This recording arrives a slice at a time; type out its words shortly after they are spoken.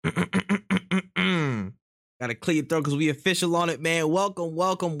Gotta clear your throat because we official on it, man.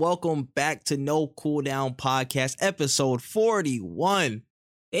 Welcome back to No Cooldown Podcast, episode 41.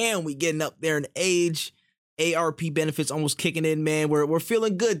 Damn, we getting up there in age. ARP benefits almost kicking in, man. We're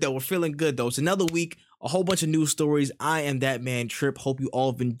feeling good though. It's another week, a whole bunch of news stories. I am that man, Trip. Hope you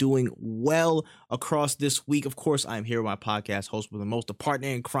all have been doing well across this week. Of course, I'm here with my podcast host with the most, a partner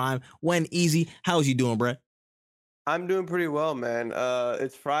in crime, When Easy. How's you doing, bruh? I'm doing pretty well, man.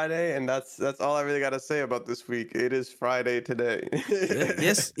 It's Friday, and that's all I really got to say about this week. It is Friday today.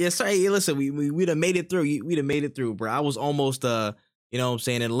 yes. Sir. Hey, listen, we done made it through. We done made it through, bro. I was almost an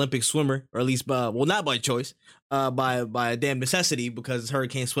Olympic swimmer, or at least not by choice, by a damn necessity because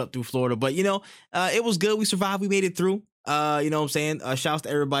hurricane swept through Florida. But it was good. We survived. We made it through. Shouts to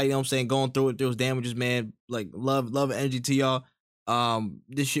everybody. Going through it. There was damages, man. Like love and energy to y'all.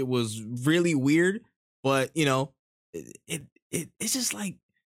 This shit was really weird, but it's just like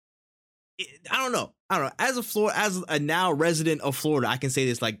I don't know. As a now resident of Florida, I can say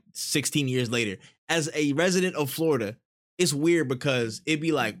this like 16 years later. As a resident of Florida, it's weird because it'd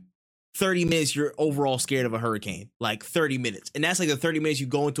be like 30 minutes you're overall scared of a hurricane. Like 30 minutes. And that's like the 30 minutes you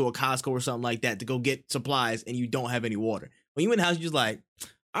go into a Costco or something like that to go get supplies and you don't have any water. When you in the house, you're just like,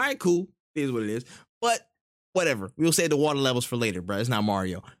 all right, cool. It is what it is. But whatever. We'll save the water levels for later, bro. It's not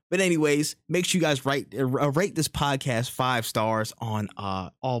Mario. But anyways, make sure you guys rate this podcast 5 stars on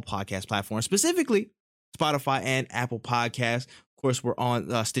all podcast platforms, specifically Spotify and Apple Podcasts. Of course, we're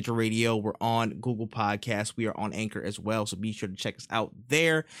on Stitcher Radio. We're on Google Podcasts. We are on Anchor as well. So be sure to check us out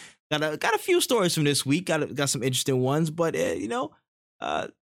there. Got a few stories from this week. Got some interesting ones, but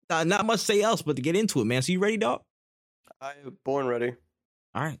not much to say else but to get into it, man. So you ready, dog? I am born ready.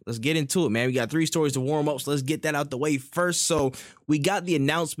 All right, let's get into it, man. We got 3 stories to warm up, so let's get that out the way first. So we got the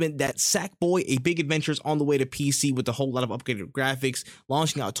announcement that Sackboy: A Big Adventure is on the way to PC with a whole lot of upgraded graphics,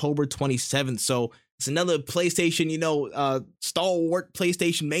 launching October 27th. So it's another PlayStation, stalwart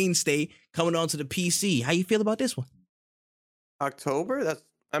PlayStation mainstay coming onto the PC. How you feel about this one? October?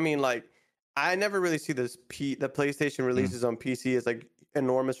 I never really see the PlayStation releases on PC as like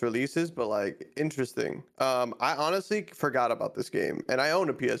enormous releases, but like interesting. I honestly forgot about this game, and I own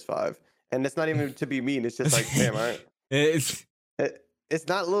a PS5, and it's not even to be mean. It's just like, damn, all right. It's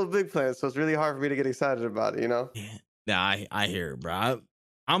not Little Big Planet, so it's really hard for me to get excited about it, Yeah, nah, I hear it, bro.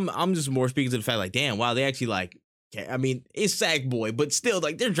 I'm just more speaking to the fact like, damn, wow, they actually like. I mean, it's Sackboy, but still,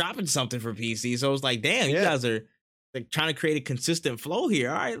 like they're dropping something for PC, so it's like, damn, you guys are like trying to create a consistent flow here.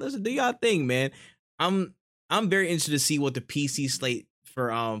 All right, listen, do y'all thing, man. I'm very interested to see what the PC slate for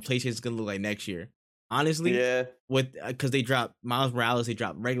PlayStation is gonna look like next year. Honestly, because they dropped Miles Morales, they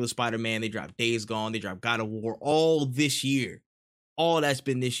dropped regular Spider-Man, they dropped Days Gone, they dropped God of War all this year. All that's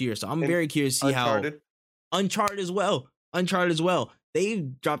been this year. So I'm very curious to see how Uncharted as well.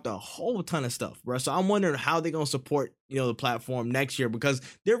 They've dropped a whole ton of stuff, bro. So I'm wondering how they're gonna support the platform next year because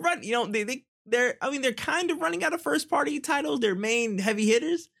they're running. They're kind of running out of first party titles. Their main heavy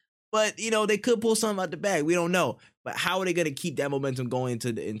hitters. But, they could pull something out the bag. We don't know. But how are they going to keep that momentum going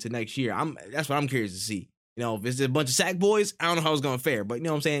into next year? That's what I'm curious to see. If it's a bunch of sack boys, I don't know how it's going to fare. But, you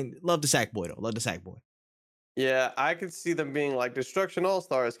know what I'm saying? Love the sack boy, though. Love the sack boy. Yeah, I could see them being like Destruction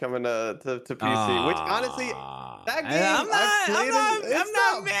All-Stars coming to PC, which honestly, that game, I'm not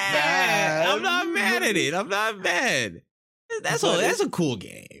mad. I'm not mad at it. I'm not mad. That's a cool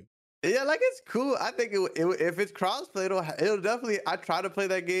game. Yeah, like it's cool. I think if it's crossplay, it'll definitely. I tried to play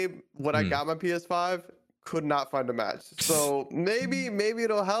that game when I got my PS5, could not find a match. So maybe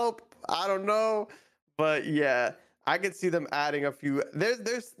it'll help. I don't know, but yeah, I could see them adding a few.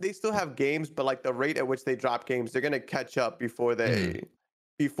 They still have games, but like the rate at which they drop games, they're gonna catch up before long,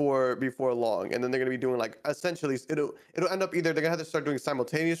 and then they're gonna be doing like essentially it'll end up either they're gonna have to start doing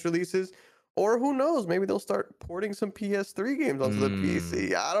simultaneous releases. Or who knows? Maybe they'll start porting some PS3 games onto the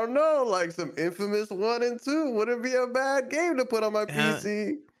PC. I don't know, like some Infamous 1 and 2 wouldn't be a bad game to put on my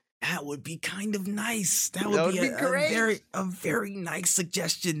PC. That would be kind of nice. That would be great. A very nice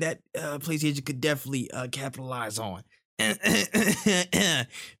suggestion that PlayStation could definitely capitalize on.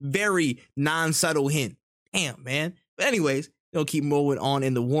 Very non-subtle hint. Damn, man. But anyways, keep moving on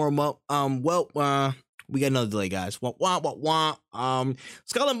in the warm-up. We got another delay, guys. Skull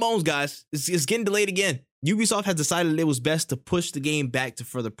and Bones, guys. It's getting delayed again. Ubisoft has decided it was best to push the game back to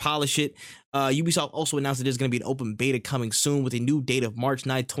further polish it. Ubisoft also announced that there's going to be an open beta coming soon with a new date of March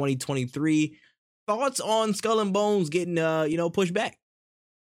 9th, 2023. Thoughts on Skull and Bones getting, pushed back?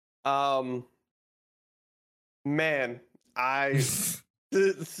 Man,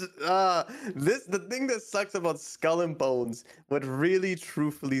 the thing that sucks about Skull and Bones, what really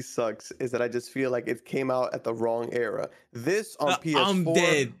truthfully sucks, is that I just feel like it came out at the wrong era. This on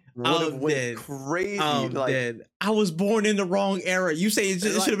PS4. would have went crazy. I'm dead. I was born in the wrong era. You say it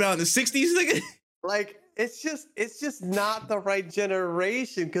should have been out in the 60s, nigga? Like it's just not the right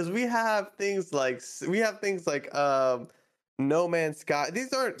generation because we have things like No Man's Sky.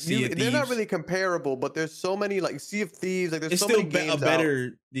 These aren't they're not really comparable, but there's so many like Sea of Thieves. Like there's so many games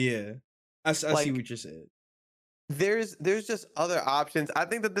better. Yeah, I see what you're saying. There's just other options. I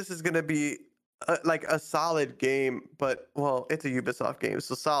think that this is gonna be like a solid game, but well, it's a Ubisoft game,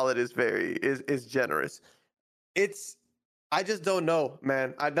 so solid is generous. I just don't know,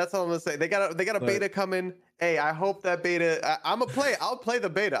 man. That's all I'm gonna say. They got a beta coming. Hey, I hope that beta. I'll play the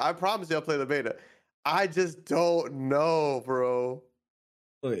beta. I promise you, I'll play the beta. I just don't know, bro.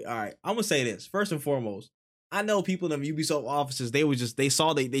 Look, all right, I'm gonna say this first and foremost. I know people in the Ubisoft offices. They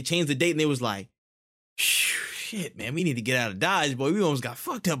changed the date and they was like, shit, man, we need to get out of Dodge, boy. We almost got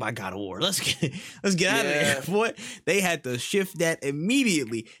fucked up by God of War. Let's get out of there, boy. They had to shift that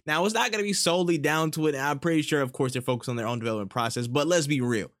immediately. Now, it's not going to be solely down to it. I'm pretty sure, of course, they're focused on their own development process, but let's be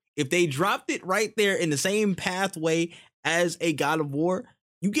real. If they dropped it right there in the same pathway as a God of War,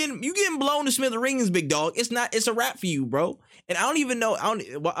 you getting blown to smithereens, big dog. It's a wrap for you, bro. And I don't even know. I'm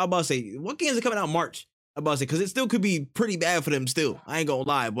about to say, what games are coming out in March? I'm about to say, because it still could be pretty bad for them still. I ain't gonna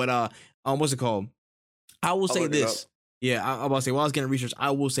lie, but what's it called? I will say this. Yeah, I'm about to say, while I was getting research,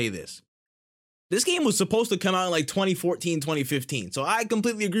 I will say this. This game was supposed to come out in like 2014, 2015. So I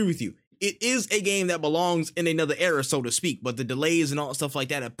completely agree with you. It is a game that belongs in another era, so to speak. But the delays and all stuff like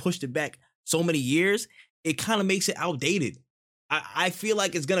that have pushed it back so many years. It kind of makes it outdated. I feel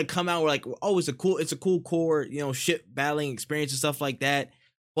like it's going to come out like, oh, it's a cool core, ship battling experience and stuff like that.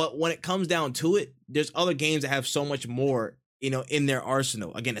 But when it comes down to it, there's other games that have so much more, in their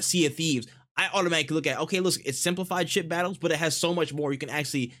arsenal. Again, a Sea of Thieves. I automatically look at, okay, look, it's simplified ship battles, but it has so much more. You can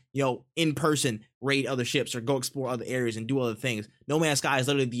actually, in person raid other ships or go explore other areas and do other things. No Man's Sky is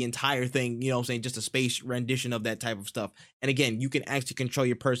literally the entire thing, just a space rendition of that type of stuff. And again, you can actually control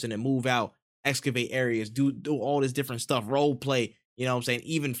your person and move out, excavate areas, do all this different stuff, role play,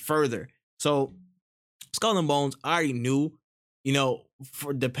 even further. So Skull and Bones, I already knew,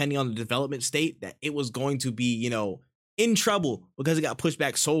 for depending on the development state, that it was going to be, in trouble because it got pushed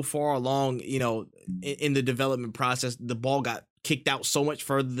back so far along, in the development process. The ball got kicked out so much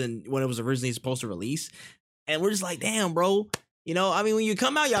further than when it was originally supposed to release. And we're just like, damn, bro, when you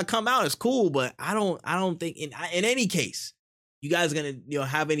come out, y'all come out, it's cool. But I don't think in any case, you guys are going to,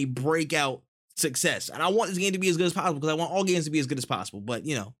 have any breakout success. And I want this game to be as good as possible because I want all games to be as good as possible. But,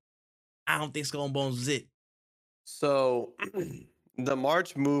 I don't think Skull and Bones is it. So the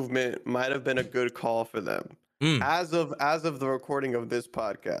March movement might have been a good call for them. As of the recording of this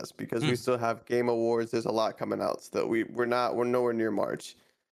podcast, because we still have Game Awards, there's a lot coming out still. We're nowhere near March.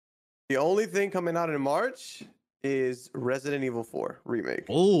 The only thing coming out in March is Resident Evil 4 remake.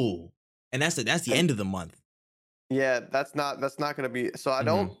 Oh, and that's the end of the month. Yeah, that's not going to be. So I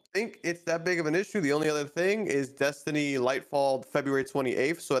don't think it's that big of an issue. The only other thing is Destiny Lightfall February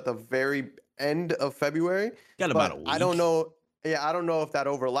 28th. So at the very end of February. Got about a week. I don't know. Yeah, I don't know if that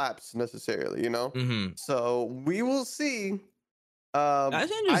overlaps necessarily, So we will see.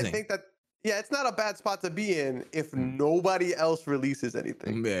 That's interesting. I think that, it's not a bad spot to be in if nobody else releases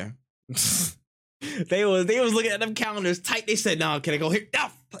anything. Yeah. They was looking at them calendars tight. They said, "No, can I go here?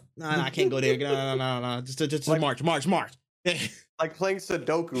 No, I can't go there. No. Just like, March." Like playing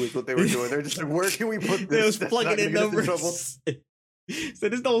Sudoku is what they were doing. They're just like, where can we put this? They was plugging in numbers. So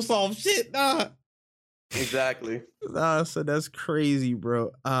this don't solve shit. Nah. Exactly. So that's crazy,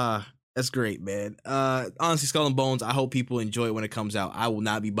 bro. That's great, man. Honestly, Skull and Bones, I hope people enjoy it when it comes out. I will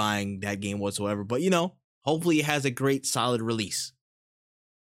not be buying that game whatsoever, but hopefully it has a great, solid release.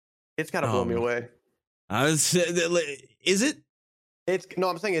 It's gotta blow me away. Is it?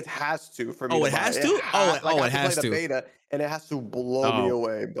 I'm saying it has to for me. Oh, it has to? It has to. The beta, and it has to blow me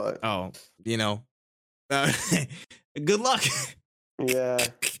away. But good luck. Yeah.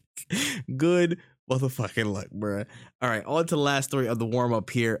 Good motherfucking luck, bruh. All right, on to the last story of the warm up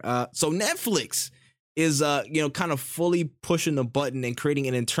here. So Netflix is kind of fully pushing the button and creating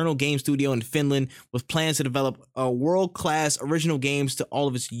an internal game studio in Finland with plans to develop world-class original games to all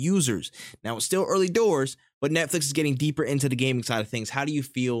of its users. Now, it's still early doors, but Netflix is getting deeper into the gaming side of things. How do you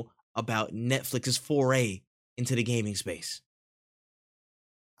feel about Netflix's foray into the gaming space?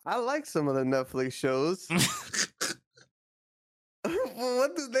 I like some of the Netflix shows.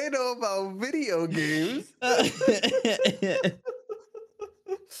 What do they know about video games?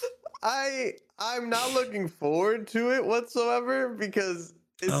 I'm not looking forward to it whatsoever because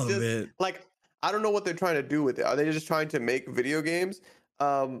it's like I don't know what they're trying to do with it. Are they just trying to make video games?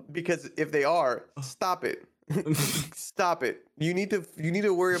 Because if they are, stop it. Stop it. You need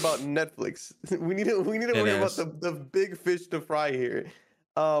to worry about Netflix. We need to It worry about is. the big fish to fry here.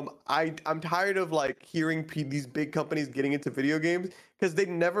 I'm tired of like hearing these big companies getting into video games because they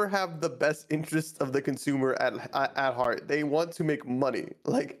never have the best interests of the consumer at heart. They want to make money.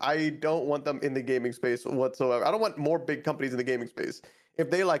 Like I don't want them in the gaming space whatsoever. I don't want more big companies in the gaming space. If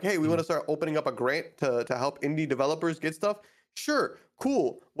they like, hey, we want to start opening up a grant to help indie developers get stuff, sure,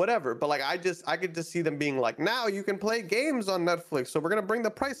 cool, whatever. But like I could just see them being like, now you can play games on Netflix, so we're gonna bring the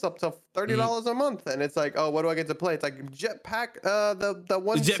price up to $30 a month. And it's like, oh, what do I get to play? It's like Jetpack, the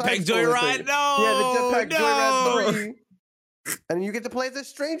one Jetpack side-scroller thing. Joyride. No, Yeah, the Jetpack no. Joyride 3. And you get to play the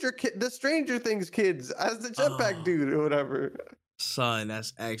Stranger Things kids as the Jetpack dude or whatever. Son,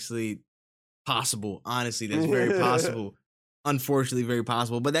 that's actually possible. Honestly, that's very possible. Unfortunately, very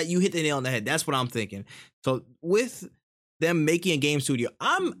possible. But that you hit the nail on the head. That's what I'm thinking. So with them making a game studio,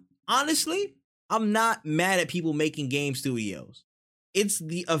 I'm not mad at people making game studios. It's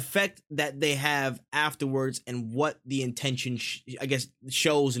the effect that they have afterwards and what the intention, I guess,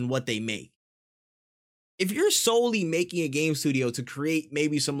 shows in what they make. If you're solely making a game studio to create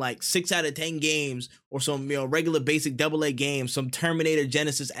maybe some like 6 out of 10 games or some, regular basic AA games, some Terminator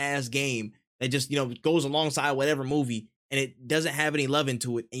Genesis ass game that just, goes alongside whatever movie and it doesn't have any love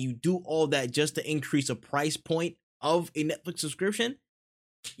into it, and you do all that just to increase a price point of a Netflix subscription,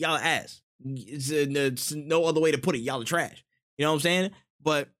 y'all are ass. It's no other way to put it. Y'all are trash. You know what I'm saying?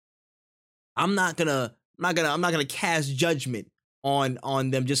 But I'm not gonna cast judgment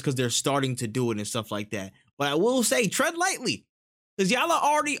on them just because they're starting to do it and stuff like that. But I will say, tread lightly, because y'all are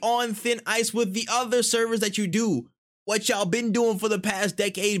already on thin ice with the other servers that you do. What y'all been doing for the past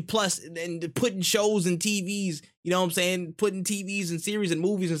decade plus, and putting shows and TVs, you know what I'm saying? Putting TVs and series and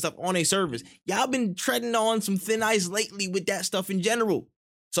movies and stuff on a service. Y'all been treading on some thin ice lately with that stuff in general.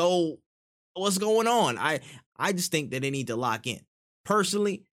 So what's going on? I just think that they need to lock in.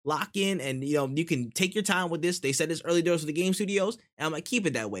 Personally, lock in, and you can take your time with this. They said this early doors for the game studios, and I'm like, keep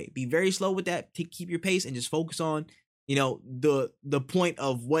it that way. Be very slow with that. Keep your pace and just focus on the point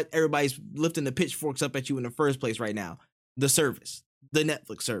of what everybody's lifting the pitchforks up at you in the first place right now, the service, the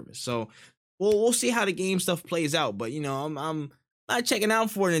Netflix service. So we'll see how the game stuff plays out, but I'm not checking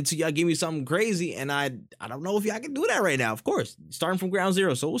out for it until y'all give me something crazy, and I don't know if y'all can do that right now. Of course, starting from ground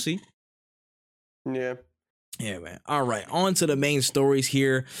zero, so we'll see. Yeah, man. All right, on to the main stories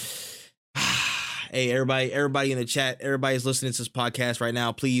here. Hey, everybody in the chat, everybody's listening to this podcast right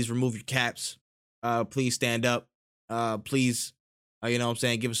now, please remove your caps. Please stand up. Please,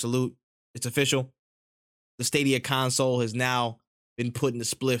 give a salute. It's official. The Stadia console has now been put in the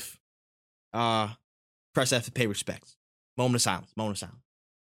spliff. Press F to pay respects. Moment of silence.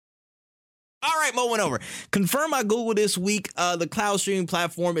 All right, moment over. Confirmed by Google this week, the cloud streaming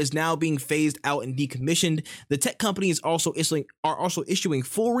platform is now being phased out and decommissioned. The tech companies are also issuing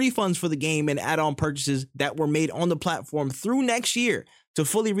full refunds for the game and add-on purchases that were made on the platform through next year to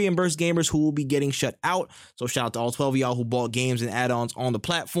fully reimburse gamers who will be getting shut out. So shout out to all 12 of y'all who bought games and add-ons on the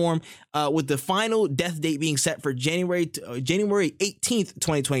platform. With the final death date being set for January 18th,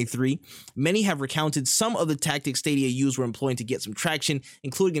 2023, many have recounted some of the tactics Stadia used were employing to get some traction,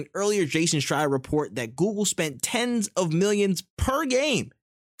 including an earlier Jason Schreier report that Google spent tens of millions per game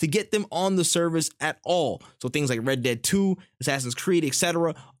to get them on the service at all. So things like Red Dead 2, Assassin's Creed,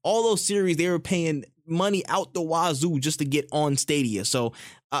 etc. All those series, they were paying money out the wazoo just to get on Stadia. So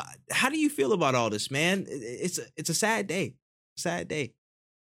how do you feel about all this, man? It's a sad day.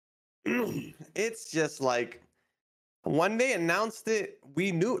 It's just like when they announced it,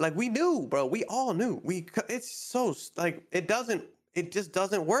 we knew, bro. We all knew. It's so like it just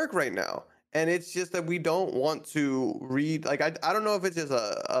doesn't work right now. And it's just that we don't want to read, like, I don't know if it's just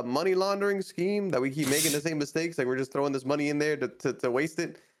a money laundering scheme that we keep making the same mistakes. Like we're just throwing this money in there to waste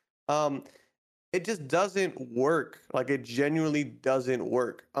it. It just doesn't work. Like it genuinely doesn't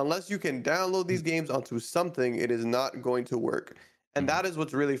work. Unless you can download these games onto something, it is not going to work. And that is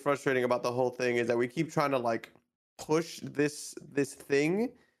what's really frustrating about the whole thing, is that we keep trying to like push this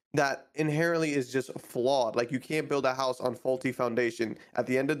thing that inherently is just flawed. Like you can't build a house on faulty foundation. At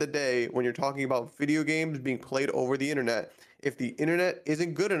the end of the day, when you're talking about video games being played over the internet, if the internet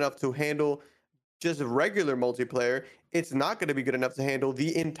isn't good enough to handle just regular multiplayer, it's not going to be good enough to handle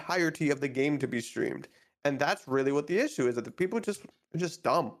the entirety of the game to be streamed. And that's really what the issue is, that the people are just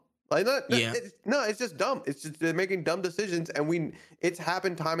dumb. Like it's just dumb. It's just they're making dumb decisions, and it's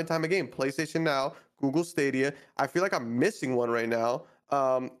happened time and time again. PlayStation Now, Google Stadia. I feel like I'm missing one right now.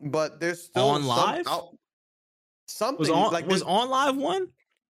 But there's still on live. Something was on live one.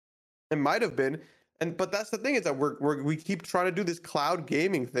 It might have been. But that's the thing is that we keep trying to do this cloud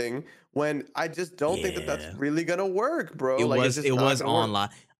gaming thing when I just don't think that that's Yeah. really gonna work, bro. It Like it's was just not gonna on work.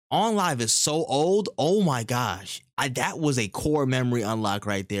 live. On live is so old. Oh my gosh. That was a core memory unlock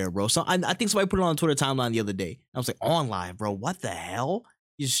right there, bro. So I think somebody put it on Twitter timeline the other day. I was like, on live, bro. What the hell?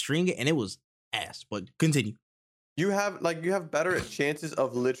 You string it and it was ass. But continue. You have better chances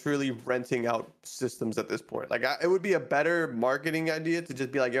of literally renting out systems at this point. Like it would be a better marketing idea to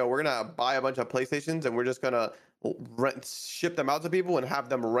just be like, yo, we're gonna buy a bunch of PlayStations and we're just gonna ship them out to people and have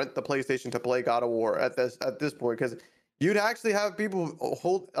them rent the PlayStation to play God of War at this point, because you'd actually have people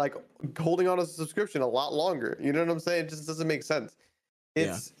holding on to a subscription a lot longer. You know what I'm saying? It just doesn't make sense.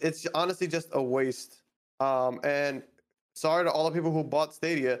 Yeah. It's honestly just a waste. And sorry to all the people who bought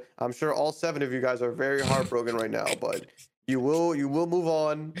Stadia. I'm sure all 7 of you guys are very heartbroken right now, but you will move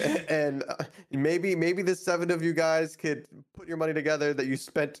on, and maybe the 7 of you guys could put your money together that you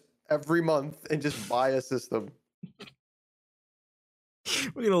spent every month and just buy a system.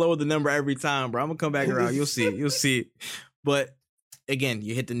 We're gonna lower the number every time, bro. I'm gonna come back around. You'll see. You'll see. But again,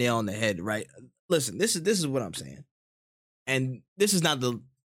 you hit the nail on the head, right? Listen, this is what I'm saying. And this is not the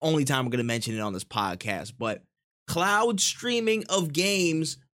only time I'm gonna mention it on this podcast, but cloud streaming of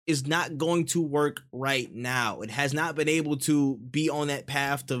games is not going to work right now. It has not been able to be on that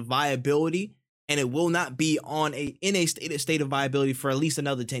path to viability, and it will not be in a state of viability for at least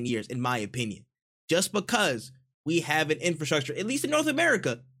another 10 years, in my opinion. Just because we have an infrastructure, at least in North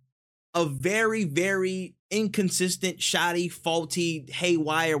America, of very, very inconsistent, shoddy, faulty,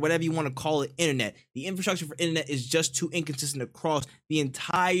 haywire, whatever you want to call it, internet. The infrastructure for internet is just too inconsistent across the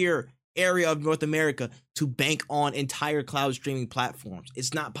entire area of North America to bank on entire cloud streaming platforms.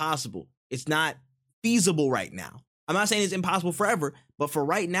 It's not possible. It's not feasible right now. I'm not saying it's impossible forever, but for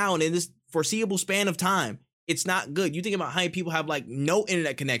right now and in this foreseeable span of time, it's not good. You think about how many people have like no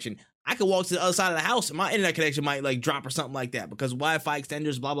internet connection. I could walk to the other side of the house and my internet connection might like drop or something like that because Wi-Fi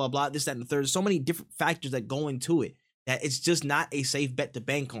extenders, blah, blah, blah, this, that, and the third. So many different factors that go into it that it's just not a safe bet to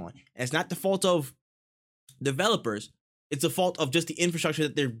bank on. And it's not the fault of developers. It's the fault of just the infrastructure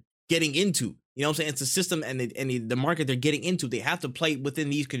that they're getting into. You know what I'm saying? It's a system and the market they're getting into. They have to play within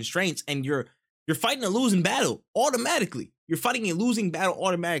these constraints, and you're fighting a losing battle automatically. You're fighting a losing battle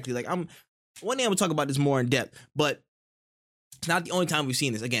automatically. Like one day I'm gonna talk about this more in depth, but it's not the only time we've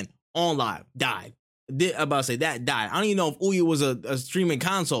seen this. Again, on live died. I'm about to say that died. I don't even know if Ouya was a streaming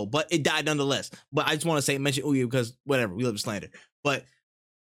console, but it died nonetheless. But I just want to mention Ouya because whatever, we live in slander. But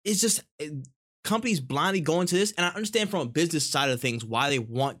it's just companies blindly go into this, and I understand from a business side of things why they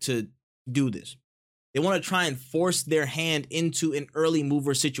want to do this. They want to try and force their hand into an early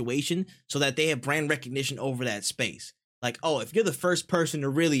mover situation so that they have brand recognition over that space. Like, oh, if you're the first person to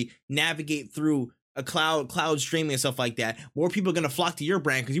really navigate through a cloud streaming and stuff like that, more people are going to flock to your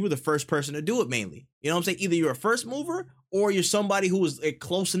brand because you were the first person to do it mainly. You know what I'm saying? Either you're a first mover or you're somebody who was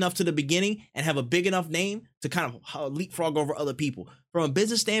close enough to the beginning and have a big enough name to kind of leapfrog over other people. From a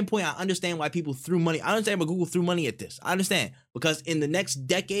business standpoint, I understand why people threw money. I understand why Google threw money at this. I understand because in the next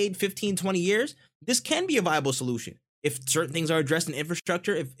decade, 15, 20 years, this can be a viable solution. If certain things are addressed in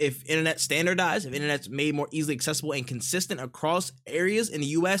infrastructure, if internet standardized, if internet's made more easily accessible and consistent across areas in the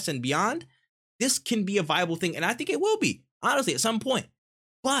US and beyond, this can be a viable thing. And I think it will be, honestly, at some point.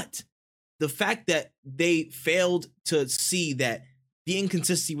 But the fact that they failed to see that the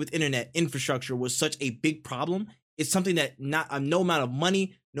inconsistency with internet infrastructure was such a big problem is something that no amount of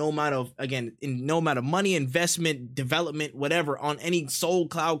money, no amount of money, investment, development, whatever, on any sole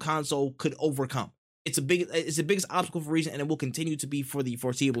cloud console could overcome. It's the biggest obstacle for a reason, and it will continue to be for the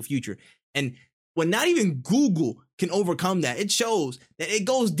foreseeable future. And when not even Google can overcome that, it shows that it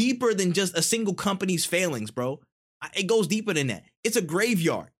goes deeper than just a single company's failings, bro. It goes deeper than that. It's a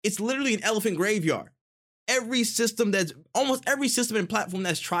graveyard. It's literally an elephant graveyard. Almost every system and platform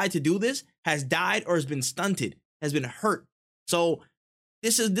that's tried to do this has died or has been stunted, has been hurt. So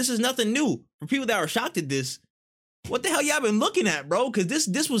this is nothing new. For people that are shocked at this, what the hell y'all been looking at, bro? Because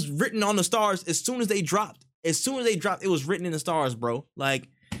this was written on the stars as soon as they dropped. As soon as they dropped, it was written in the stars, bro. Like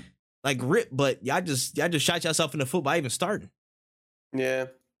rip, but y'all just shot yourself in the foot by even starting. Yeah,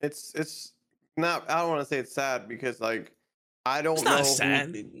 it's not. I don't want to say it's sad because like I don't it's know. Not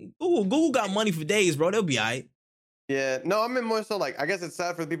sad. Google got money for days, bro. They'll be all right. Yeah, no, I mean more so like I guess it's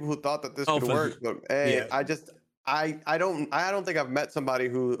sad for the people who thought that this could work. But hey, yeah. I don't think I've met somebody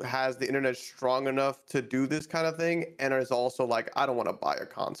who has the internet strong enough to do this kind of thing and is also like I don't want to buy a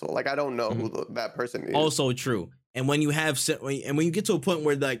console. Like I don't know who that person is. Also true. And when you get to a point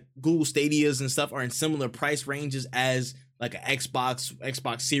where like Google Stadias and stuff are in similar price ranges as like an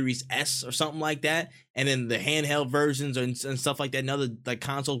Xbox Series S or something like that, and then the handheld versions and stuff like that, and other like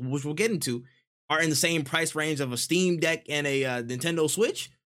consoles, which we'll get into, are in the same price range of a Steam Deck and a Nintendo Switch,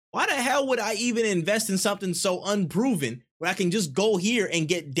 why the hell would I even invest in something so unproven where I can just go here and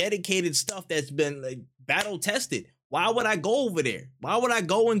get dedicated stuff that's been like, battle tested? Why would I go over there? Why would I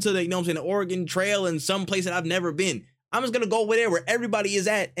go into the, the Oregon Trail and some place that I've never been? I'm just going to go over there where everybody is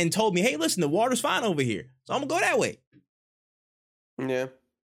at and told me, hey, listen, the water's fine over here. So I'm going to go that way. Yeah.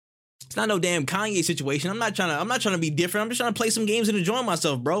 It's not no damn Kanye situation. I'm not trying to be different. I'm just trying to play some games and enjoy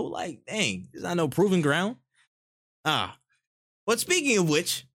myself, bro. Like, dang, it's not no proving ground. But speaking of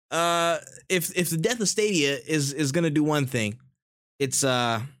which, if the death of Stadia is going to do one thing, it's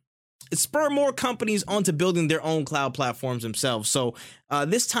spur more companies onto building their own cloud platforms themselves. So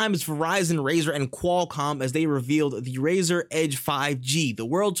this time it's Verizon, Razer, and Qualcomm as they revealed the Razer Edge 5G, the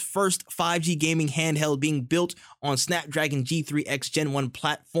world's first 5G gaming handheld being built on Snapdragon G3X Gen 1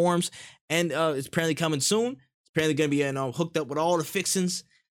 platforms. And it's apparently coming soon. It's apparently going to be hooked up with all the fixings.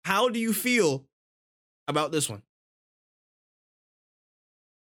 How do you feel about this one?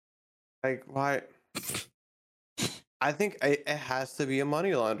 Like, why? I think it has to be a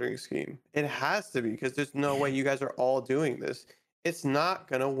money laundering scheme. It has to be, because there's no way you guys are all doing this. It's not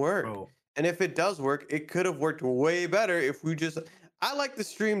going to work. Bro. And if it does work, it could have worked way better if we just... I like the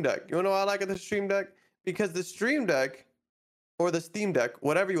Stream Deck. You want to know why I like the Stream Deck? Because the Stream Deck, or the Steam Deck,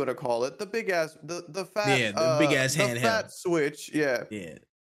 whatever you want to call it, the big ass, the fat... Yeah, the big ass handheld. The fat Switch, yeah. Yeah.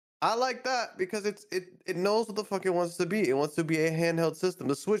 I like that because it knows what the fuck it wants to be. It wants to be a handheld system.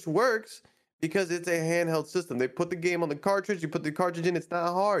 The Switch works because it's a handheld system. They put the game on the cartridge, you put the cartridge in, it's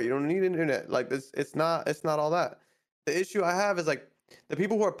not hard. You don't need internet. Like this, it's not all that. The issue I have is like the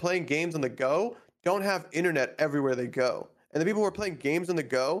people who are playing games on the go don't have internet everywhere they go. And the people who are playing games on the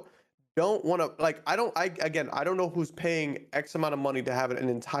go don't want to, like, I don't know who's paying X amount of money to have an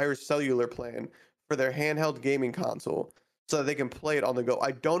entire cellular plan for their handheld gaming console so that they can play it on the go.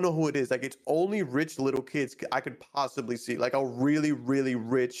 I don't know who it is. Like, it's only rich little kids I could possibly see. Like a really, really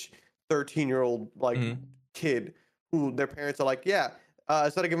rich 13-year-old like kid who their parents are like, yeah,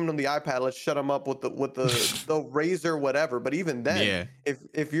 instead of giving them the iPad, let's shut them up with the Razer whatever. But even then,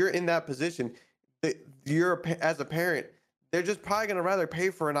 if you're in that position, you're as a parent, they're just probably gonna rather pay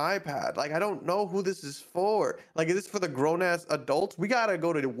for an iPad. Like, I don't know who this is for. Like, is this for the grown ass adults? We gotta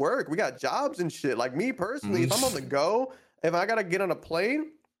go to work. We got jobs and shit. Like me personally, if I'm on the go, if I gotta get on a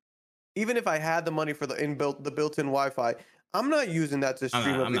plane, even if I had the money for the built-in Wi-Fi, I'm not using that to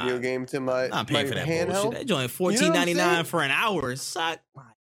stream a video game to my handheld. Bullshit. That joint $14.99 for an hour. Suck.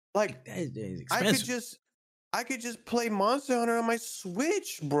 Like, that is expensive. I could just play Monster Hunter on my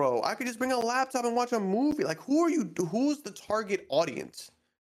Switch, bro. I could just bring a laptop and watch a movie. Like, who's the target audience?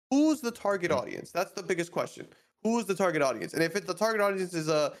 Who's the target audience? That's the biggest question. Who's the target audience? And if the target audience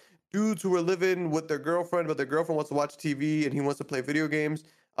is dudes who are living with their girlfriend, but their girlfriend wants to watch TV and he wants to play video games,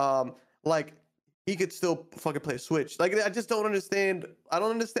 like, he could still fucking play Switch. Like, I just don't understand. I don't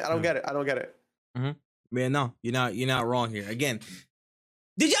understand. I don't get it. I don't get it. Man, no, you're not wrong here. Again,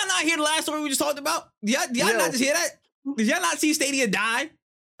 did y'all not hear the last story we just talked about? Did y'all not just hear that? Did y'all not see Stadia die?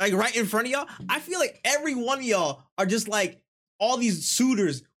 Like, right in front of y'all? I feel like every one of y'all are just like all these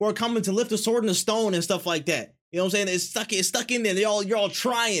suitors who are coming to lift a sword in a stone and stuff like that. You know what I'm saying? It's stuck in there. You're all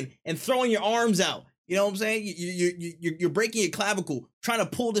trying and throwing your arms out. You know what I'm saying? You're breaking your clavicle, trying to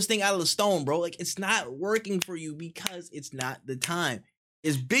pull this thing out of the stone, bro. Like, it's not working for you because it's not the time.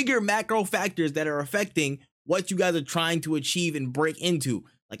 It's bigger macro factors that are affecting what you guys are trying to achieve and break into.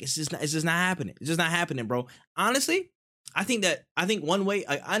 Like, it's just not happening. It's just not happening, bro. Honestly, I think one way,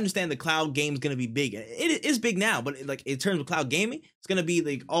 I understand the cloud game is going to be big. It is big now, but like in terms of cloud gaming, it's going to be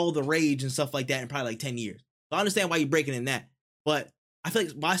like all the rage and stuff like that in probably like 10 years. So I understand why you're breaking in that. But I feel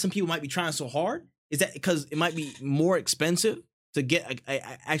like why some people might be trying so hard is that because it might be more expensive to get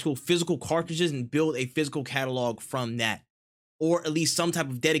actual physical cartridges and build a physical catalog from that, or at least some type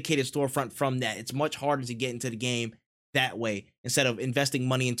of dedicated storefront from that. It's much harder to get into the game that way instead of investing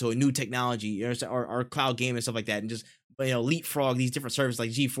money into a new technology or cloud game and stuff like that, and just leapfrog these different services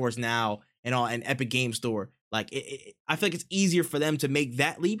like GeForce Now and Epic Game Store. Like, I feel like it's easier for them to make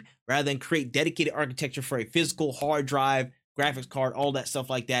that leap rather than create dedicated architecture for a physical hard drive, graphics card, all that stuff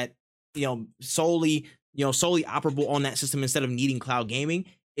like that. Solely operable on that system instead of needing cloud gaming.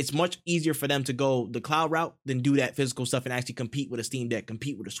 It's much easier for them to go the cloud route than do that physical stuff and actually compete with a Steam Deck,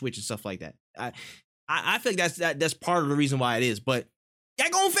 compete with a Switch and stuff like that. I feel like that's part of the reason why it is, but y'all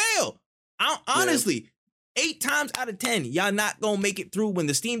gonna fail. Honestly, 8 times out of 10, y'all not gonna make it through when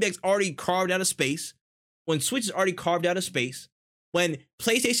the Steam Deck's already carved out of space, when Switch is already carved out of space, when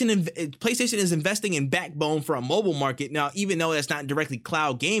PlayStation is investing in backbone for a mobile market. Now, even though that's not directly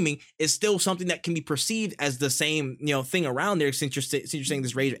cloud gaming, it's still something that can be perceived as the same thing around there. Since you're saying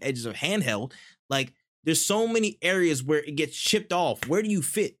this Razer Edge is a handheld, Like, there's so many areas where it gets chipped off. Where do you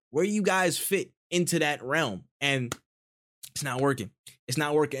fit? Where do you guys fit into that realm? And it's not working. It's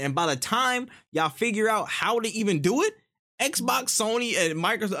not working. And by the time y'all figure out how to even do it, Xbox, Sony, and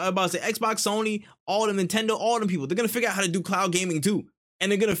Microsoft, I'm about to say Xbox, Sony, all them Nintendo, all them people, they're gonna figure out how to do cloud gaming too.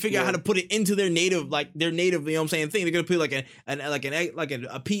 And they're gonna figure out how to put it into their native, you know what I'm saying, thing. They're gonna put like a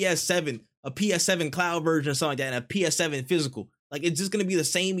PS7 cloud version or something like that, and a PS7 physical. Like, it's just gonna be the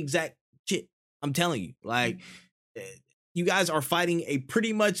same exact shit. I'm telling you. Like, you guys are fighting a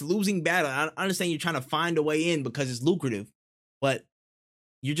pretty much losing battle. I understand you're trying to find a way in because it's lucrative, but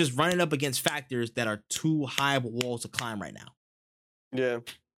you're just running up against factors that are too high of a wall to climb right now. Yeah.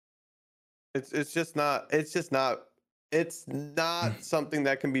 It's not something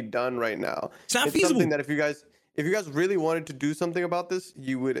that can be done right now. It's not feasible. Something that if you guys really wanted to do something about this,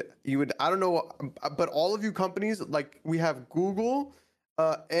 you would I don't know, but all of you companies, like we have Google,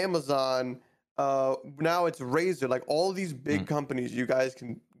 Amazon, now it's Razer, like all these big companies, you guys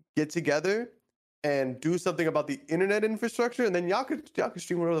can get together and do something about the internet infrastructure, and then y'all could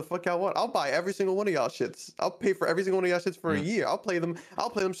stream whatever the fuck y'all want. I'll buy every single one of y'all shits. I'll pay for every single one of y'all shits for a year. I'll play them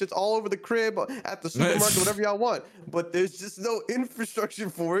shits all over the crib, at the supermarket, whatever y'all want. But there's just no infrastructure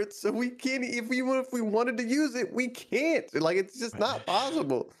for it, so we can't. If we wanted to use it, we can't. Like, it's just not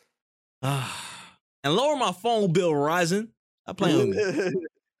possible. And lower my phone bill, Verizon. I'm playing with me.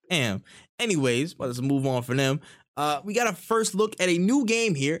 Damn. Anyways, let's move on from them. We got a first look at a new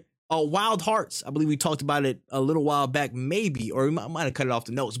game here. Wild Hearts. I believe we talked about it a little while back, maybe, or we might have cut it off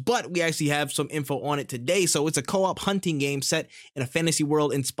the notes, but we actually have some info on it today. So it's a co-op hunting game set in a fantasy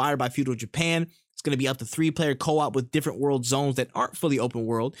world inspired by feudal Japan. It's going to be up to 3-player co-op with different world zones that aren't fully open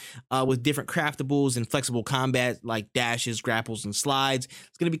world, with different craftables and flexible combat like dashes, grapples, and slides.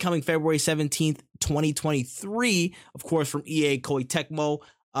 It's going to be coming February 17th, 2023, of course, from EA Koei Tecmo.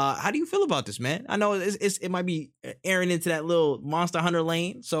 How do you feel about this, man? I know it might be airing into that little Monster Hunter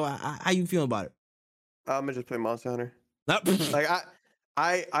lane. So how you feeling about it? I'm gonna just play Monster Hunter. Like,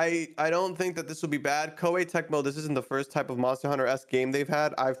 I don't think that this will be bad. Koei Tecmo, this isn't the first type of Monster Hunter-esque game they've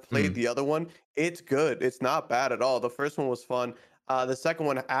had. I've played the other one. It's good. It's not bad at all. The first one was fun. The second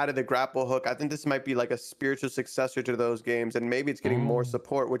one added the grapple hook. I think this might be like a spiritual successor to those games, and maybe it's getting more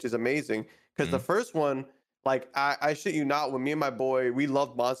support, which is amazing. Because the first one, like, I shit you not, when me and my boy, we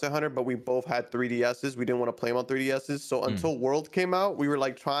loved Monster Hunter, but we both had 3DSs. We didn't want to play them on 3DSs. So until World came out, we were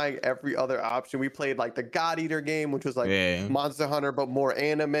like trying every other option. We played like the God Eater game, which was like Monster Hunter, but more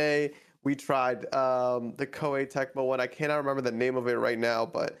anime. We tried the Koei Tecmo one. I cannot remember the name of it right now,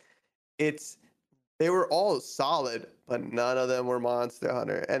 but they were all solid, but none of them were Monster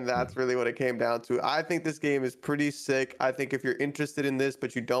Hunter. And that's really what it came down to. I think this game is pretty sick. I think if you're interested in this,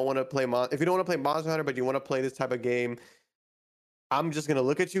 but you don't want to play if you don't want to play Monster Hunter, but you want to play this type of game, I'm just going to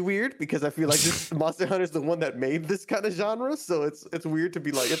look at you weird, because I feel like this Monster Hunter is the one that made this kind of genre. So it's weird to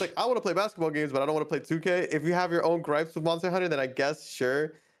be like, it's like, I want to play basketball games, but I don't want to play 2K. If you have your own gripes with Monster Hunter, then I guess,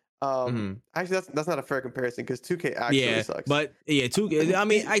 sure. Actually, that's not a fair comparison, because 2K actually sucks. But 2K. I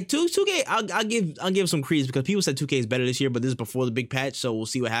mean, 2K. I'll give some credence, because people said 2K is better this year, but this is before the big patch, so we'll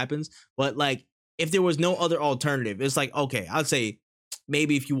see what happens. But like, if there was no other alternative, it's like, okay, I'd say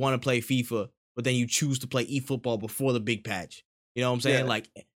maybe if you want to play FIFA, but then you choose to play eFootball before the big patch. You know what I'm saying?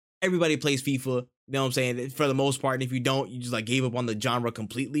 Like, everybody plays FIFA. You know what I'm saying? For the most part, and if you don't, you just like gave up on the genre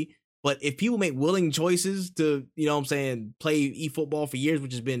completely. But if people make willing choices to, you know what I'm saying, play eFootball for years,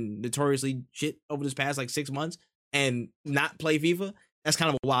 which has been notoriously shit over this past like 6 months, and not play FIFA, that's kind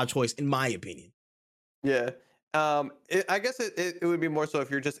of a wild choice, in my opinion. Yeah. I guess it would be more so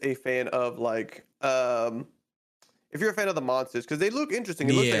if you're just a fan of like, if you're a fan of the monsters, because they look interesting.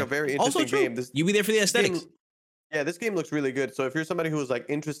 It looks like a very interesting game. You be there for the aesthetics. This game looks really good. So if you're somebody who's like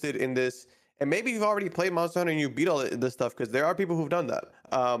interested in this, and maybe you've already played Monster Hunter and you beat all this stuff, because there are people who've done that.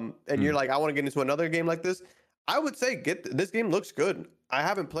 And you're like, I want to get into another game like this. I would say this game looks good. I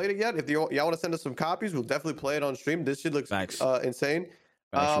haven't played it yet. If y'all want to send us some copies, we'll definitely play it on stream. This shit looks insane.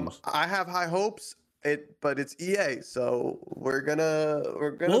 I have high hopes. But it's EA, so we're gonna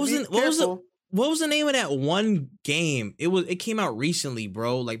be careful. What was the name of that one game? It came out recently,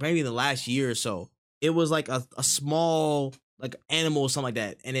 bro. Like maybe in the last year or so. It was like a small like animal or something like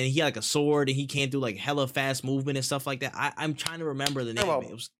that, and then he had like a sword and he can't do like hella fast movement and stuff like that. I'm trying to remember the name.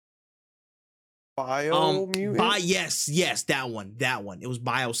 It was Biomutant. Yes, that one. It was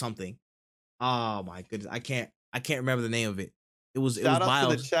Bio something. Oh my goodness, I can't remember the name of it. It was Bio.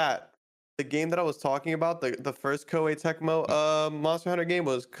 To the chat. The game that I was talking about, the first Koei Tecmo Monster Hunter game,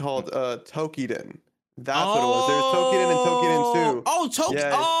 was called Tokiden. That's what it was. There's Tokiden and Tokiden 2. Oh,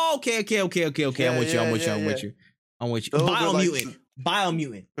 okay. I'm with you. Biomutant.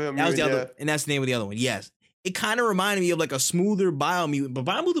 Biomutant. That was the other, and that's the name of the other one. Yes. It kind of reminded me of like a smoother Biomutant, but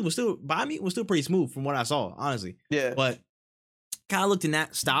Biomutant was still pretty smooth from what I saw, honestly. Yeah. But kind of looked in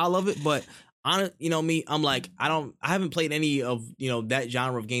that style of it, but me, I'm like, I haven't played any of, that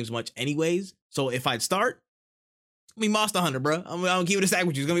genre of games much anyways. So if I'd start, it's gonna be Monster Hunter, bro. I'm gonna keep it a stack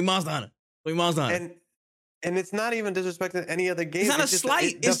with you. It's gonna be Monster Hunter. And it's not even disrespecting any other game. It's not a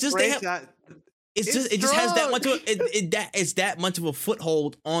slight. It's just it just has that much of it's that much of a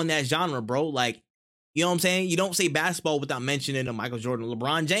foothold on that genre, bro. Like, you know what I'm saying? You don't say basketball without mentioning a Michael Jordan,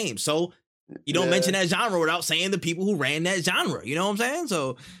 LeBron James. So you don't mention that genre without saying the people who ran that genre. You know what I'm saying?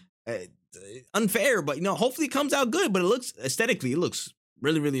 So unfair, but hopefully it comes out good. But it looks aesthetically, it looks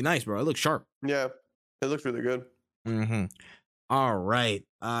really, really nice, bro. It looks sharp. Yeah, it looks really good. Mm-hmm. All right.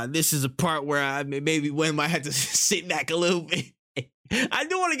 This is a part where I maybe Wayne might have to sit back a little bit. I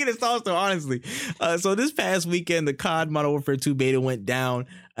do want to get his thoughts though, honestly. So this past weekend, the COD Modern Warfare 2 beta went down,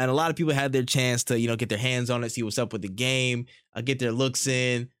 and a lot of people had their chance to, get their hands on it, see what's up with the game, get their looks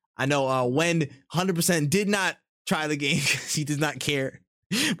in. I know Wen 100% did not try the game because he does not care.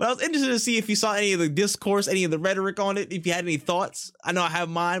 But I was interested to see if you saw any of the discourse, any of the rhetoric on it, if you had any thoughts. I know I have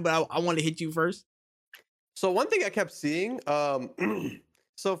mine, but I want to hit you first. So one thing I kept seeing,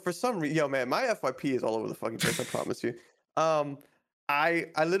 so for some reason, man, my FYP is all over the fucking place, I promise you. I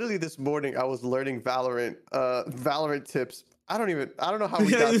literally this morning I was learning Valorant tips. I don't know how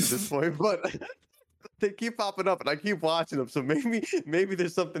we got to this point, but they keep popping up and I keep watching them. So maybe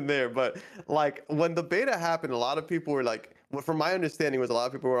there's something there. But like when the beta happened, a lot of people were like, well, from my understanding was a lot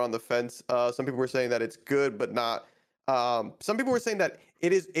of people were on the fence. Some people were saying that it's good, but not. Some people were saying that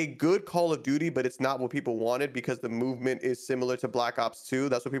it is a good Call of Duty, but it's not what people wanted because the movement is similar to Black Ops 2.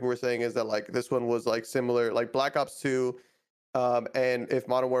 That's what people were saying, is that like this one was like similar, like Black Ops 2. And if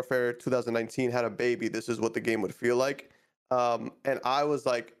Modern Warfare 2019 had a baby, this is what the game would feel like. And I was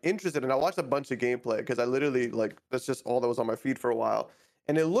like interested, and I watched a bunch of gameplay because I literally that's just all that was on my feed for a while.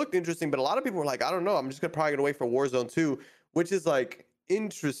 And it looked interesting, but a lot of people were like, I don't know, I'm just probably gonna wait for Warzone 2, which is like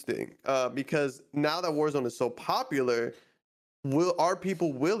interesting because now that Warzone is so popular, are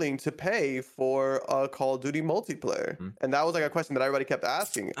people willing to pay for a Call of Duty multiplayer? Mm-hmm. And that was like a question that everybody kept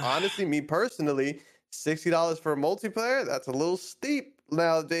asking. Honestly, me personally, $60 for a multiplayer, that's a little steep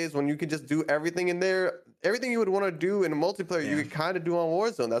nowadays when you can just do everything in there. Everything you would want to do in a multiplayer, you could kind of do on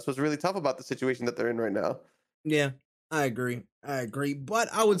Warzone. That's what's really tough about the situation that they're in right now. Yeah, I agree. But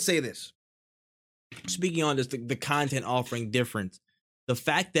I would say this. Speaking on this, the content offering difference, the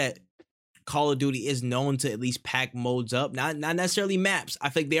fact that Call of Duty is known to at least pack modes up, not necessarily maps. I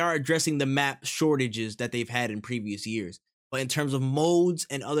think they are addressing the map shortages that they've had in previous years. But in terms of modes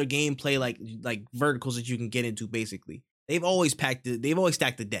and other gameplay, like verticals that you can get into, basically, they've always stacked the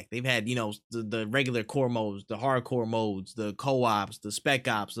deck. They've had, the regular core modes, the hardcore modes, the co-ops, the spec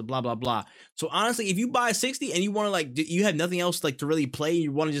ops, the blah, blah, blah. So honestly, if you buy 60 and you want to you have nothing else to really play,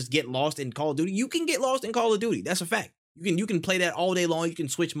 you want to just get lost in Call of Duty, you can get lost in Call of Duty. That's a fact. You can play that all day long. You can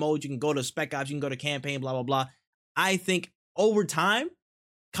switch modes. You can go to spec ops. You can go to campaign, blah, blah, blah. I think over time,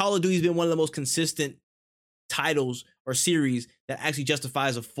 Call of Duty has been one of the most consistent titles or series that actually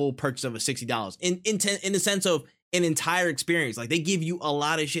justifies a full purchase of a $60 in the sense of an entire experience. Like, they give you a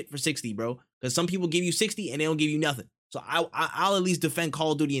lot of shit for 60, bro, because some people give you 60 and they don't give you nothing. So I'll at least defend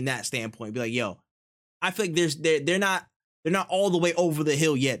Call of Duty in that standpoint. Be like, yo, I feel like they're not all the way over the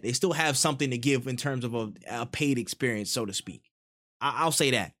hill yet. They still have something to give in terms of a paid experience, so to speak. I'll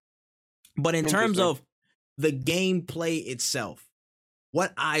say that. But in terms of the gameplay itself,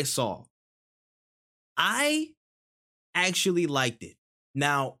 what I saw, I actually liked it.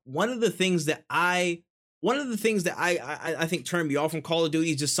 Now, one of the things that I think turned me off from Call of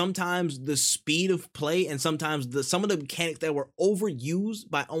Duty is just sometimes the speed of play and sometimes some of the mechanics that were overused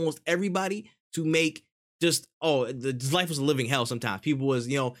by almost everybody to make just, life was a living hell sometimes. People was,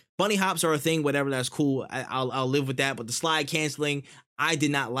 bunny hops are a thing, whatever, that's cool. I'll live with that. But the slide canceling, I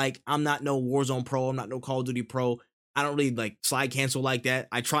did not like. I'm not no Warzone pro. I'm not no Call of Duty pro. I don't really like slide cancel like that.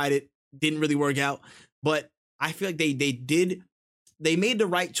 I tried it. Didn't really work out. But I feel like they made the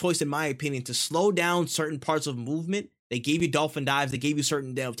right choice, in my opinion, to slow down certain parts of movement. They gave you dolphin dives. They gave you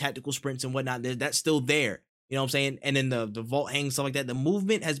certain tactical sprints and whatnot. That's still there. You know what I'm saying? And then the vault hang, stuff like that. The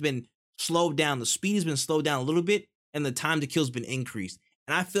movement has been slowed down. The speed has been slowed down a little bit, and the time to kill has been increased.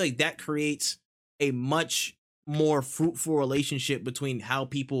 And I feel like that creates a much more fruitful relationship between how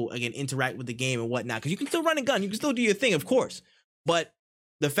people, again, interact with the game and whatnot. Because you can still run a gun. You can still do your thing, of course. But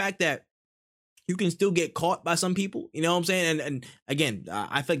the fact that you can still get caught by some people, you know what I'm saying? And again,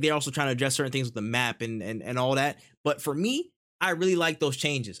 I feel like they're also trying to address certain things with the map and all that. But for me, I really like those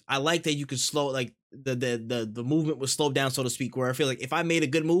changes. I like that you could slow like the movement was slowed down, so to speak. Where I feel like if I made a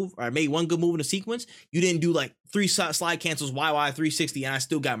good move or I made one good move in a sequence, you didn't do like three slide cancels, YY 360, and I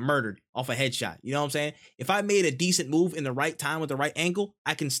still got murdered off a headshot. You know what I'm saying? If I made a decent move in the right time with the right angle,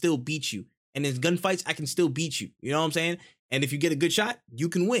 I can still beat you. And in gunfights, I can still beat you. You know what I'm saying? And if you get a good shot, you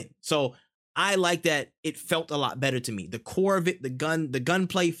can win. So I like that it felt a lot better to me. The core of it, the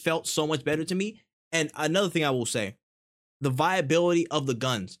gunplay felt so much better to me. And another thing I will say, the viability of the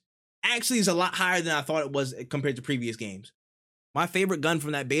guns actually is a lot higher than I thought it was compared to previous games. My favorite gun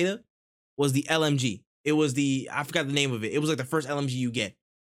from that beta was the LMG. It was I forgot the name of it. It was like the first LMG you get.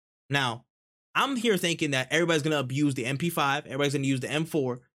 Now, I'm here thinking that everybody's going to abuse the MP5. Everybody's going to use the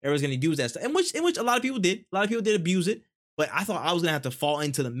M4. Everybody's going to use that stuff, in which a lot of people did. A lot of people did abuse it. But I thought I was going to have to fall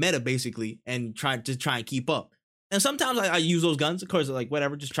into the meta, basically, and try and keep up. And sometimes I use those guns. Of course, like,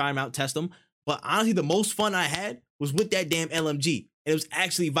 whatever, just try them out, test them. But honestly, the most fun I had was with that damn LMG. It was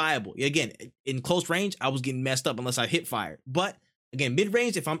actually viable. Again, in close range, I was getting messed up unless I hit fire. But again, mid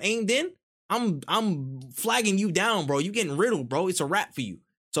range, if I'm aimed in, I'm flagging you down, bro. You getting riddled, bro. It's a wrap for you.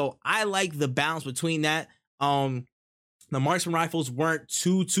 So I like the balance between that. The marksman rifles weren't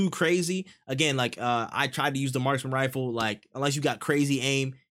too crazy. Again, like I tried to use the marksman rifle. Like unless you got crazy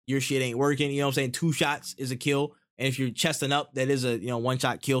aim, your shit ain't working. You know what I'm saying? 2 shots is a kill. And if you're chesting up, that is a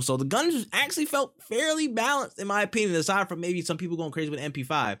 1-shot kill. So the guns actually felt fairly balanced, in my opinion, aside from maybe some people going crazy with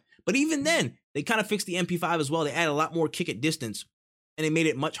MP5. But even then, they kind of fixed the MP5 as well. They added a lot more kick at distance, and they made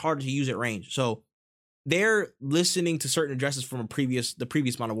it much harder to use at range. So they're listening to certain addresses from the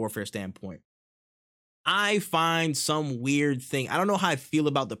previous Modern Warfare standpoint. I find some weird thing. I don't know how I feel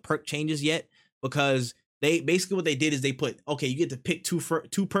about the perk changes yet, because they basically what they did is they put, okay, you get to pick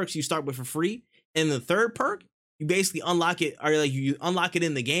two perks you start with for free, and the third perk you basically unlock it, or like you unlock it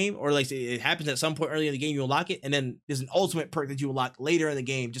in the game, or like it happens at some point early in the game, you unlock it, and then there's an ultimate perk that you unlock later in the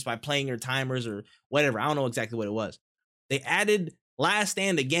game just by playing your timers or whatever. I don't know exactly what it was. They added Last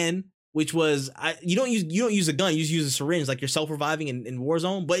Stand again, which was you don't use a gun, you just use a syringe, like you're self-reviving in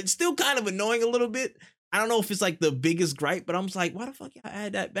Warzone, but it's still kind of annoying a little bit. I don't know if it's like the biggest gripe, but I'm just like, why the fuck y'all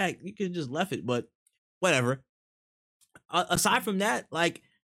add that back? You could have just left it, but whatever. Aside from that, like,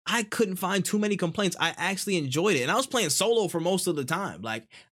 I couldn't find too many complaints. I actually enjoyed it. And I was playing solo for most of the time. Like,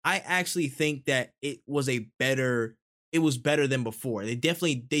 I actually think that it was better than before. They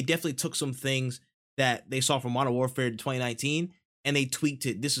definitely took some things that they saw from Modern Warfare 2019 and they tweaked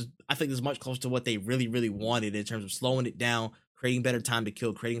it. I think this is much closer to what they really, really wanted in terms of slowing it down, creating better time to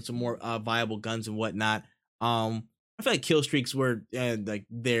kill, creating some more viable guns and whatnot. I feel like kill streaks were like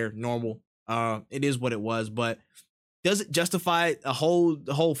they're normal. It is what it was, but does it justify the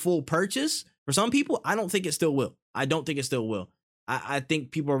whole full purchase? For some people, I don't think it still will. I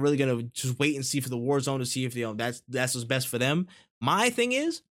think people are really gonna just wait and see for the Warzone to see if that's what's best for them. My thing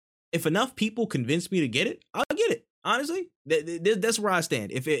is, if enough people convince me to get it, I'll get it. Honestly, that's where I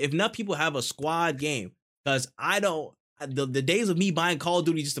stand. If enough people have a squad game, because I don't. The days of me buying Call of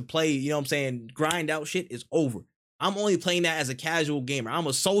Duty just to play, you know what I'm saying, grind out shit is over. I'm only playing that as a casual gamer. I'm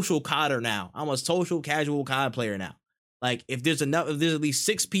a social CODer now. I'm a social casual COD player now. Like, if there's at least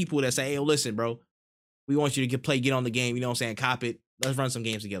 6 people that say, hey, listen, bro, we want you to get on the game, you know what I'm saying, cop it, let's run some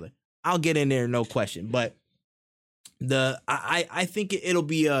games together, I'll get in there, no question. But I think it'll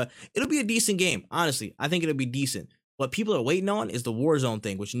be a decent game, honestly. I think it'll be decent. What people are waiting on is the Warzone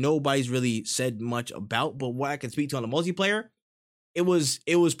thing, which nobody's really said much about, but what I can speak to on the multiplayer, it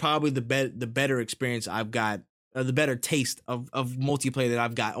was probably the better experience I've got, or the better taste of multiplayer that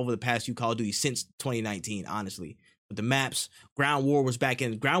I've got over the past few Call of Duty since 2019, honestly. With the maps, Ground War was back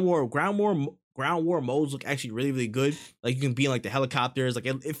in. Ground War modes look actually really, really good. Like, you can be in like the helicopters. Like,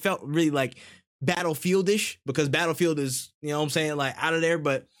 it felt really like Battlefield-ish, because Battlefield is, you know what I'm saying, like out of there,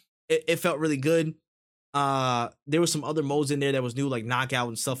 but it felt really good. There was some other modes in there that was new, like Knockout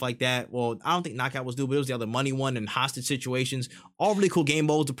and stuff like that. Well, I don't think Knockout was new, but it was the other money one and hostage situations. All really cool game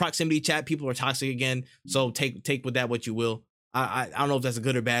modes. The proximity chat, people are toxic again, so take with that what you will. I don't know if that's a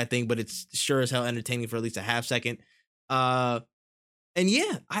good or bad thing, but it's sure as hell entertaining for at least a half second. And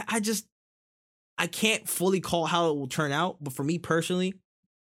yeah, I can't fully call how it will turn out, but for me personally,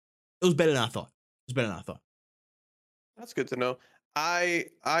 it was better than I thought. That's good to know. I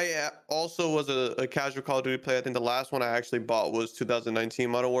also was a casual Call of Duty player. I think the last one I actually bought was 2019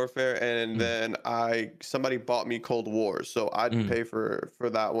 Modern Warfare, and then somebody bought me Cold War, so I didn't pay for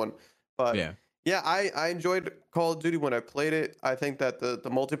that one. But yeah, I enjoyed Call of Duty when I played it. I think that the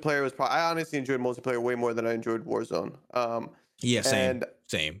multiplayer was I honestly enjoyed multiplayer way more than I enjoyed Warzone. Yeah,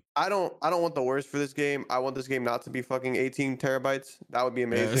 same. I don't want the worst for this game. I want this game not to be fucking 18 terabytes. That would be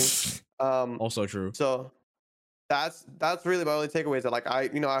amazing. Also true. So that's really my only takeaway is that like I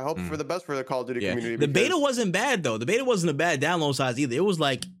hope for the best for the Call of Duty Yeah, community. the beta because wasn't bad though. The beta wasn't a bad download size either. It was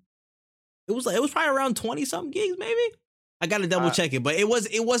like it was probably around 20 something gigs maybe. I got to double check it, but it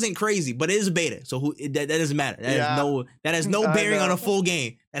wasn't crazy. But it is a beta, so that doesn't matter. That has no bearing on a full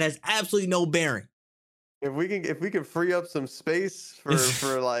game. That has absolutely no bearing. If we can free up some space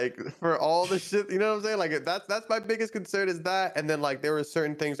for all the shit, you know what I'm saying? Like that's my biggest concern is that. And then like there were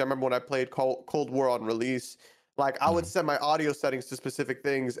certain things I remember when I played Cold War on release. Like I would set my audio settings to specific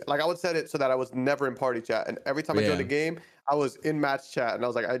things. Like I would set it so that I was never in party chat, and every time I joined a game, I was in match chat, and I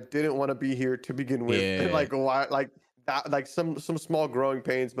was like, I didn't want to be here to begin with. And like why? Like that? Like some small growing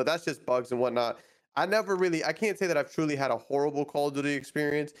pains, but that's just bugs and whatnot. I can't say that I've truly had a horrible Call of Duty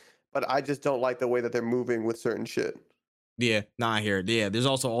experience, but I just don't like the way that they're moving with certain shit. Yeah, nah, I hear it. Yeah, there's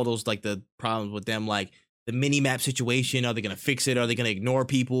also all those like the problems with them, like the mini map situation. Are they gonna fix it? Are they gonna ignore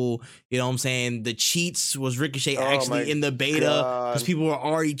people? You know what I'm saying? The cheats was Ricochet actually in the beta because people were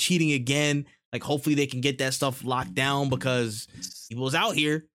already cheating again. Like hopefully they can get that stuff locked down because people's out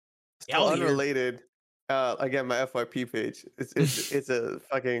here. So unrelated. Again, my FYP page. It's a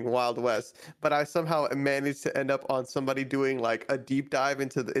fucking Wild West. But I somehow managed to end up on somebody doing like a deep dive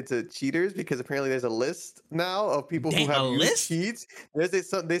into cheaters because apparently there's a list now of people who have used cheats. They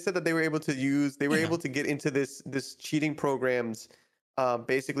said that they were able to get into this cheating programs.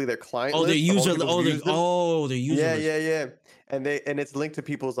 Basically their client list. They're user. They're user. Yeah. And it's linked to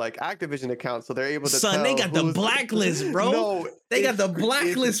people's like Activision accounts, so they're able to. Son, they got the blacklist, bro. No, they got the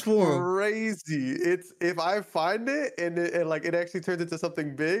blacklist for them. Crazy. It's if I find it and it actually turns into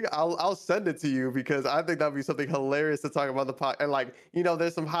something big, I'll send it to you because I think that'd be something hilarious to talk about the pod. And like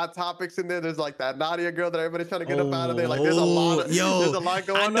there's some hot topics in there. There's like that Nadia girl that everybody's trying to get up out of there. Like there's a lot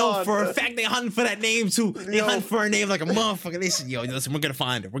going on. I know for a fact they hunting for that name too. They hunting for her name like a motherfucker. They said, "Yo, listen, we're gonna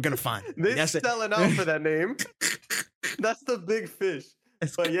find her. We're gonna find her." They're selling out for that name. That's the big fish.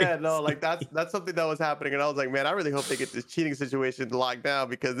 But yeah, no, like that's something that was happening, and I was like, man, I really hope they get this cheating situation locked down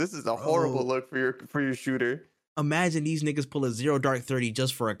because this is a horrible look for your shooter. Imagine these niggas pull a 0 Dark 30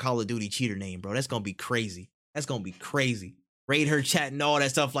 just for a Call of Duty cheater name, bro. That's gonna be crazy. Raid her chat and all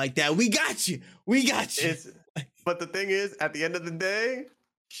that stuff like that. We got you. But the thing is, at the end of the day,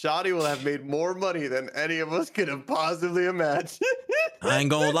 Shotty will have made more money than any of us could have possibly imagined. I ain't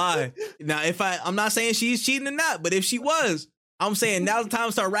gonna lie. Now, I'm not saying she's cheating or not, but if she was, I'm saying now's the time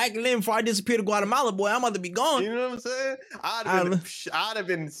to start racking in before I disappear to Guatemala, boy. I'm about to be gone. You know what I'm saying? I'd have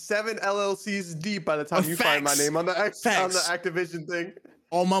been 7 LLCs deep by the time you find my name on the Activision thing.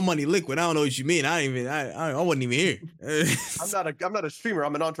 All my money liquid. I don't know what you mean. I wasn't even here. I'm not a streamer.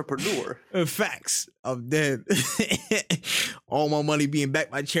 I'm an entrepreneur. Facts. I'm dead. All my money being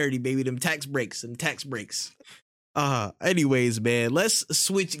backed by charity, baby. Them tax breaks. Anyways, man, let's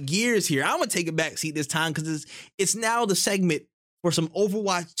switch gears here. I'm gonna take a back seat this time because it's now the segment for some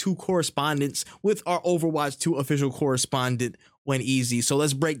Overwatch 2 correspondence with our Overwatch 2 official correspondent, When Easy. So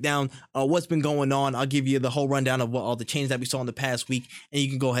let's break down what's been going on. I'll give you the whole rundown of all the changes that we saw in the past week, and you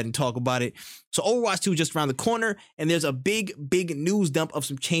can go ahead and talk about it. So Overwatch 2 just around the corner, and there's a big news dump of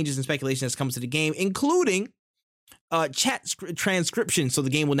some changes and speculation that's coming to the game, including chat transcription. So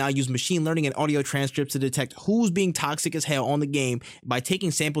the game will now use machine learning and audio transcripts to detect who's being toxic as hell on the game by taking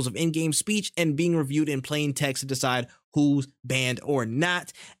samples of in-game speech and being reviewed in plain text to decide who's banned or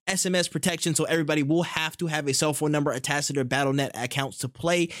not. SMS protection, so everybody will have to have a cell phone number attached to their Battle.net accounts to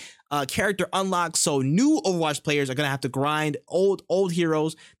play. Character unlock, so new Overwatch players are going to have to grind old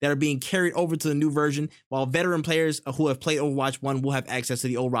heroes that are being carried over to the new version, while veteran players who have played Overwatch 1 will have access to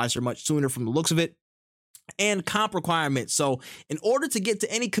the old roster much sooner from the looks of it. And comp requirements. So in order to get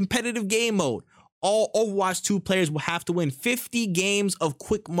to any competitive game mode, all Overwatch 2 players will have to win 50 games of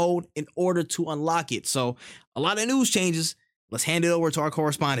quick mode in order to unlock it. So a lot of news changes. Let's hand it over to our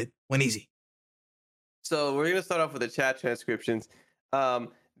correspondent, When Easy. So we're going to start off with the chat transcriptions.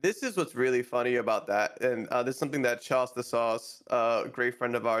 This is what's really funny about that. And this is something that Charles the Sauce, a great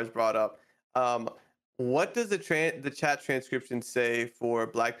friend of ours, brought up. What does the chat transcription say for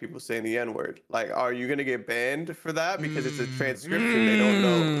black people saying the N-word? Like, are you gonna get banned for that because it's a transcription? They don't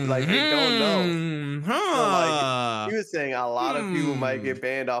know. Like, they don't know. So, like, he was saying a lot of people might get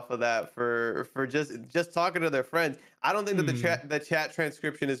banned off of that for just talking to their friends. I don't think that the chat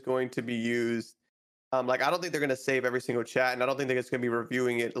transcription is going to be used. Like, I don't think they're gonna save every single chat, and I don't think it's gonna be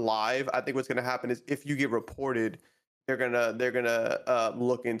reviewing it live. I think what's gonna happen is if you get reported, they're gonna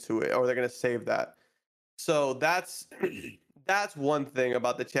look into it, or they're gonna save that. So that's one thing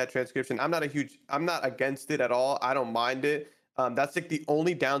about the chat transcription. I'm not against it at all. I don't mind it. That's like the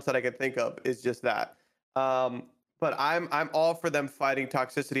only downside I can think of is just that. But but I'm all for them fighting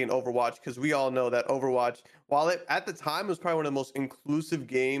toxicity in Overwatch because we all know that Overwatch, while it at the time was probably one of the most inclusive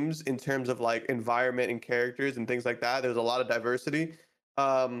games in terms of like environment and characters and things like that. There was a lot of diversity.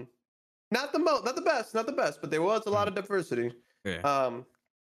 Um, not the best, but there was a lot Mhm. of diversity. Yeah. Um,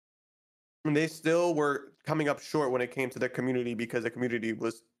 and they still were coming up short when it came to their community because the community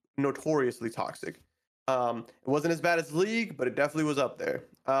was notoriously toxic. It wasn't as bad as League, but it definitely was up there.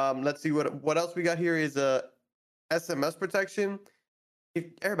 Let's see what else we got here is SMS protection. If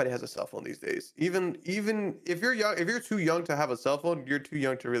everybody has a cell phone these days, even if you're young, if you're too young to have a cell phone, you're too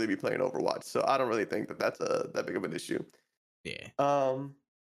young to really be playing Overwatch. So I don't really think that that's that big of an issue. Yeah. Um,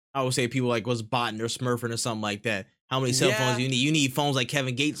 I would say people like was botting or smurfing or something like that. How many cell phones yeah, you need? You need phones like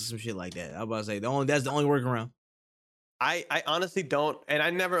Kevin Gates or some shit like that. I was about to say that's the only workaround. I honestly don't, and I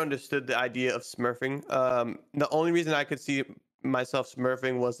never understood the idea of smurfing. The only reason I could see myself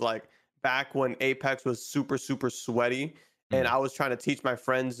smurfing was like back when Apex was super sweaty, and Mm, I was trying to teach my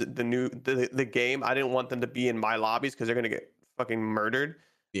friends the game. I didn't want them to be in my lobbies because they're gonna get fucking murdered.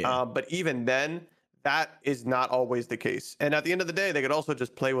 yeah. But even then, that is not always the case. And at the end of the day, they could also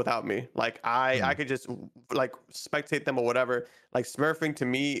just play without me. Like I Mm, could just like spectate them or whatever. Like smurfing to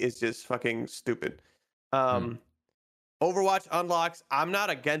me is just fucking stupid. mm, Um, Overwatch unlocks. I'm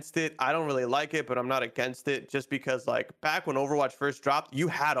not against it. I don't really like it, but I'm not against it just because like back when Overwatch first dropped, you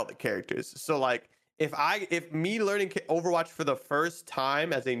had all the characters. So like if me learning Overwatch for the first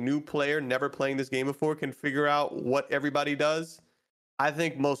time as a new player, never playing this game before, can figure out what everybody does, I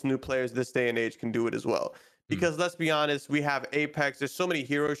think most new players this day and age can do it as well. mm. Because let's be honest, we have Apex. There's so many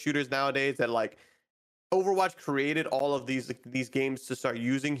hero shooters nowadays that like Overwatch created all of these games to start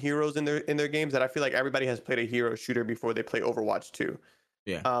using heroes in their games that I feel like everybody has played a hero shooter before they play Overwatch too.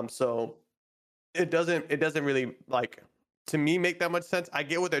 Yeah. So it doesn't really like to me make that much sense. I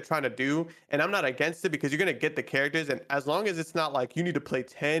get what they're trying to do, and I'm not against it because you're gonna get the characters, and as long as it's not like you need to play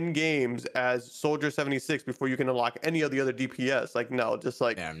 10 games as Soldier 76 before you can unlock any of the other DPS. Like no, just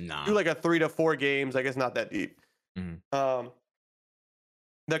like Yeah. do Nah. like a 3 to 4 games. Like it's not that deep. Mm, Um,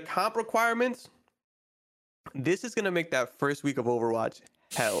 the comp requirements. This is gonna make that first week of Overwatch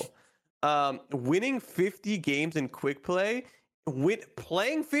hell. Winning 50 games in quick play,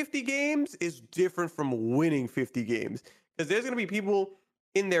 playing 50 games is different from winning 50 games because there's gonna be people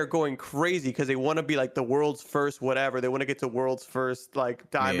in there going crazy because they want to be like the world's first whatever. They want to get to world's first like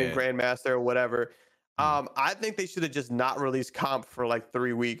diamond yeah. grandmaster or whatever. Mm, I think they should have just not released comp for like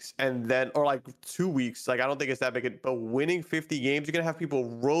 3 weeks and then, or like 2 weeks. Like, I don't think it's that big. But winning 50 games, you're going to have people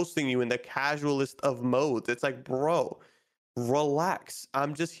roasting you in the casualist of modes. It's like, bro, relax.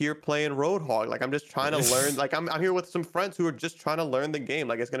 I'm just here playing Roadhog. Like, I'm just trying to learn. Like, I'm here with some friends who are just trying to learn the game.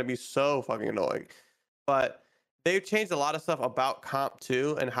 Like, it's going to be so fucking annoying. But they've changed a lot of stuff about comp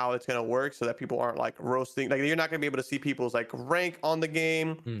too and how it's going to work so that people aren't like roasting. Like, you're not going to be able to see people's like rank on the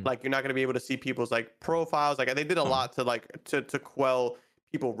game. mm. Like, you're not going to be able to see people's like profiles. Like, they did a Oh. lot to like to quell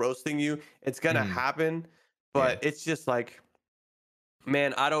people roasting you. It's going to Mm, happen, yeah. but it's just like,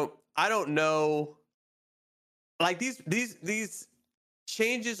 man, I don't know. Like these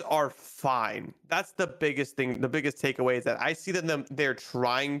changes are fine. That's the biggest thing. The biggest takeaway is that I see that they're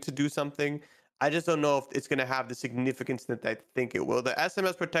trying to do something. I just don't know if it's going to have the significance that I think it will. The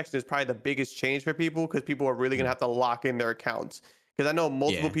SMS protection is probably the biggest change for people because people are really going to Mm, have to lock in their accounts. Because I know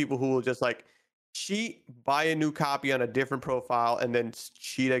multiple yeah. people who will just like cheat, buy a new copy on a different profile, and then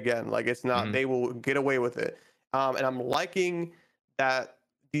cheat again. Like it's not, Mm-hmm. they will get away with it. And I'm liking that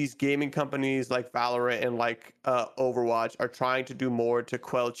these gaming companies like Valorant and like Overwatch are trying to do more to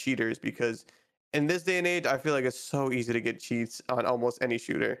quell cheaters because in this day and age, I feel like it's so easy to get cheats on almost any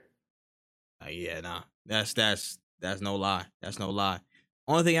shooter. Yeah, nah. That's no lie. That's no lie.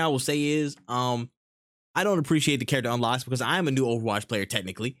 Only thing I will say is, I don't appreciate the character unlocks because I am a new Overwatch player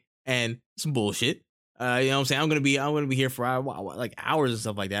technically, and some bullshit. You know what I'm saying? I'm gonna be here for like hours and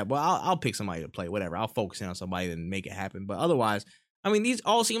stuff like that. But I'll pick somebody to play, whatever. I'll focus in on somebody and make it happen. But otherwise, I mean, these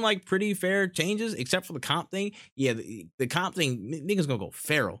all seem like pretty fair changes, except for the comp thing. Yeah, the comp thing, niggas gonna go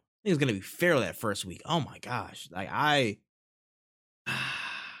feral. Niggas gonna be feral that first week. Oh my gosh, like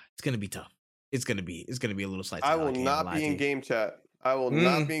it's gonna be tough. It's gonna be a little slight. I I will can't even not lie be to in you. game chat. I will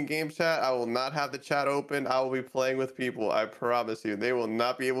not Mm, be in game chat. I will not have the chat open. I will be playing with people. I promise you. They will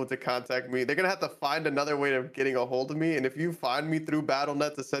not be able to contact me. They're gonna have to find another way of getting a hold of me. And if you find me through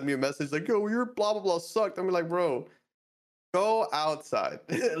BattleNet to send me a message like, "Yo, your blah blah blah sucked," I'm like, "Bro, go outside.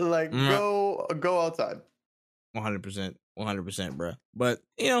 Like, mm, go outside." 100%, 100%, bro. But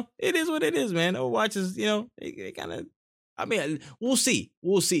it is what it is, man. Overwatch is, it kind of. I mean, we'll see.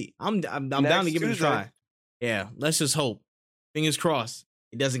 We'll see. I'm down to Next give it a Tuesday. try. Yeah, let's just hope. Fingers crossed.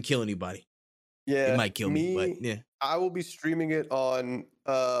 It doesn't kill anybody. It Yeah, might kill me, but me. yeah. I will be streaming it on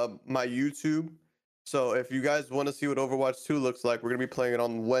my YouTube. So if you guys want to see what Overwatch 2 looks like, we're gonna be playing it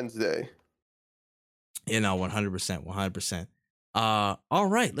on Wednesday. You know, 100%, 100%. All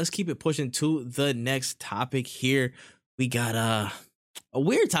right, let's keep it pushing to the next topic here. We got a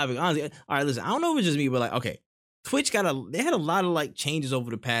weird topic, honestly. All right, listen, I don't know if it's just me, but like, okay, Twitch they had a lot of like changes over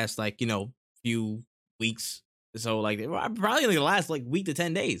the past like, you know, few weeks. So like probably in the last like week to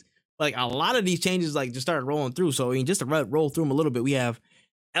 10 days. Like a lot of these changes like just started rolling through. So I mean, just to roll through them a little bit, we have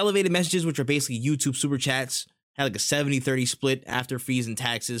elevated messages, which are basically YouTube super chats. Had like a 70-30 split after fees and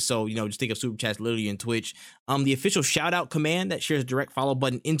taxes. So, you know, just think of super chats literally in Twitch. The official shout out command that shares a direct follow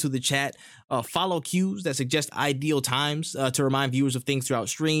button into the chat. Follow cues that suggest ideal times to remind viewers of things throughout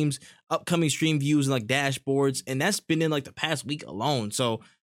streams, upcoming stream views and like dashboards. And that's been in like the past week alone. So,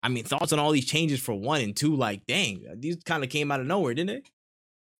 I mean, thoughts on all these changes for 1 and 2, like, dang, these kind of came out of nowhere, didn't they?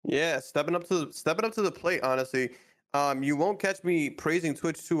 Yeah, stepping up to the plate, honestly. You won't catch me praising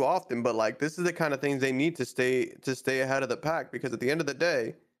Twitch too often, but like this is the kind of things they need to stay ahead of the pack, because at the end of the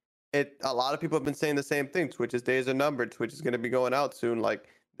day, a lot of people have been saying the same thing. Twitch's days are numbered. Twitch is going to be going out soon. Like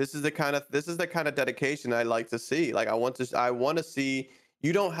this is the kind of dedication I like to see. Like I want to see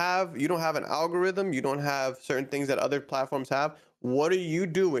you don't have an algorithm, you don't have certain things that other platforms have. What are you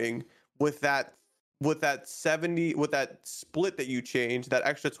doing with that split that you changed, that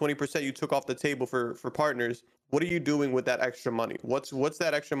extra 20% you took off the table for partners? What are you doing with that extra money? What's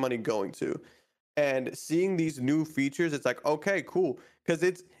that extra money going to? And seeing these new features, it's like, okay, cool. Because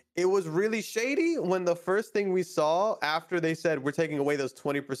it was really shady when the first thing we saw after they said we're taking away those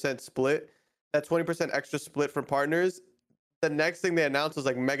 20% split, that 20% extra split from partners. The next thing they announced was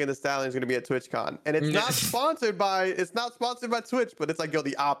like Megan Thee Stallion is going to be at TwitchCon, and it's not sponsored by Twitch, but it's like, yo,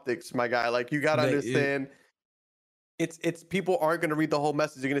 the optics, my guy. Like you got to understand. It's people aren't going to read the whole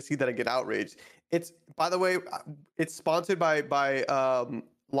message. You're going to see that and get outraged. It's, by the way, it's sponsored by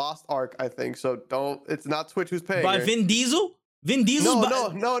Lost Ark, I think. So it's not Twitch who's paying. By Vin Diesel? Vin Diesel?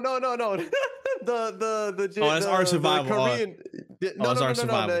 No. That's Ark Survival. Korean. That's Ark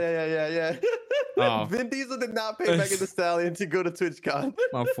Survival. Yeah. Oh. Vin Diesel did not pay Megan Thee Stallion to go to TwitchCon.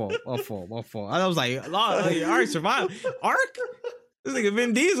 My fault. I was like, Ark Survival. Ark? This nigga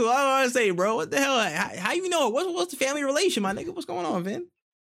Vin Diesel. I don't want to say, bro. What the hell? How you know? What's the family relation, my nigga? What's going on, Vin?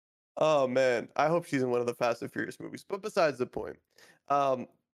 Oh man, I hope she's in one of the Fast and Furious movies. But besides the point,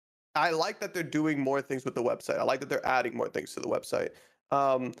 I like that they're doing more things with the website. I like that they're adding more things to the website.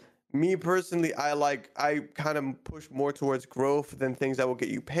 Me personally, I kind of push more towards growth than things that will get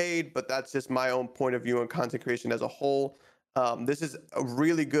you paid, but that's just my own point of view on content creation as a whole. This is a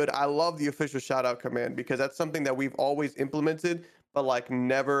really good. I love the official shout out command, because that's something that we've always implemented, but like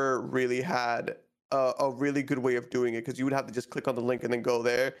never really had a really good way of doing it, because you would have to just click on the link and then go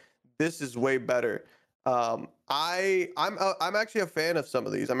there. This is way better. I'm actually a fan of some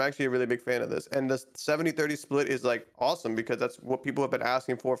of these. I'm actually a really big fan of this, and the 70-30 split is like awesome, because that's what people have been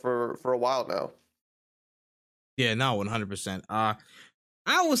asking for a while now. Yeah, no, 100%. I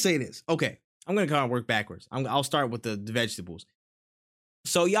will say this. Okay, I'm gonna kind of work backwards. I'll start with the vegetables.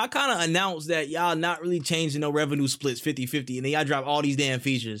 So y'all kind of announced that y'all not really changing no revenue splits 50-50, and then y'all drop all these damn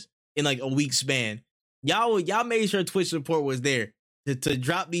features in like a week span. Y'all made sure Twitch support was there to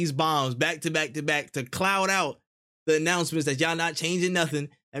drop these bombs back to back to cloud out the announcements that y'all not changing nothing,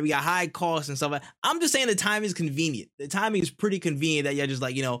 and we got high costs and stuff. I'm just saying the time is convenient. The timing is pretty convenient that y'all just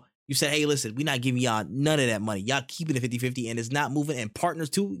like, you know, you said, hey, listen, we're not giving y'all none of that money. Y'all keeping it 50-50 and it's not moving, and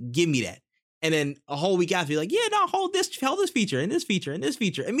partners too, give me that. And then a whole week after, you're like, yeah, no, hold this feature and this feature and this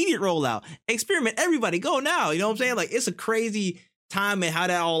feature. Immediate rollout. Experiment. Everybody go now. You know what I'm saying? Like, it's a crazy time and how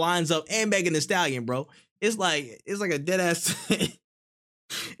that all lines up. And Megan Thee Stallion, bro. It's like a dead ass.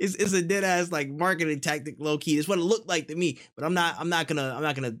 It's a dead ass like marketing tactic, low key. It's what it looked like to me. But I'm not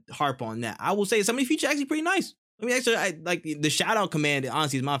gonna harp on that. I will say some of these features are actually pretty nice. I mean, actually, I like the shout out command.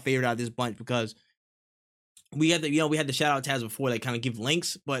 Honestly, is my favorite out of this bunch, because we had the shout out tabs before that kind of give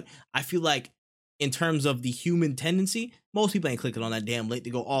links, but I feel like in terms of the human tendency, most people ain't clicking on that damn link to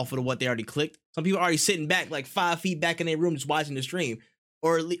go off of what they already clicked. Some people are already sitting back like 5 feet back in their room just watching the stream,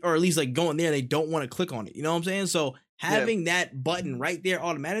 or at least like going there, they don't want to click on it. You know what I'm saying? So having that button right there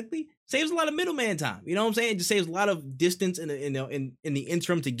automatically saves a lot of middleman time. You know what I'm saying? It just saves a lot of distance in the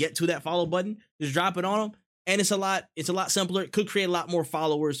interim to get to that follow button. Just drop it on them. And it's a lot simpler. It could create a lot more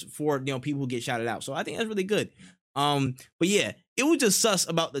followers for, you know, people who get shouted out. So I think that's really good. But yeah, it was just sus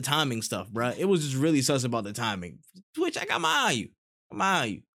about the timing stuff, bro. It was just really sus about the timing. Twitch, I got my eye on you. I'm eye on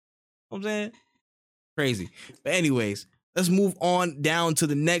you. You know what I'm saying? Crazy. But anyways, let's move on down to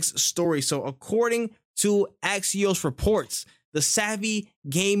the next story. So according to Axios reports, the Savvy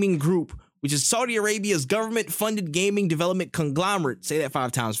Gaming Group which is Saudi Arabia's government-funded gaming development conglomerate, say that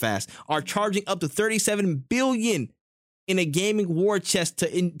 5 times fast, are charging up to $37 billion in a gaming war chest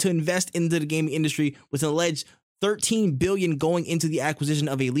to invest into the gaming industry, with an alleged $13 billion going into the acquisition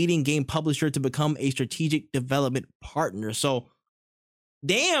of a leading game publisher to become a strategic development partner. So,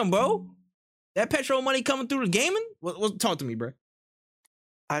 damn, bro, that petrol money coming through the gaming? Talk to me, bro.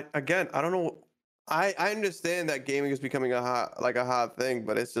 I don't know. I understand that gaming is becoming a hot thing,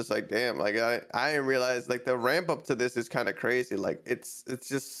 but it's just like, damn, like I didn't realize like the ramp up to this is kind of crazy. Like it's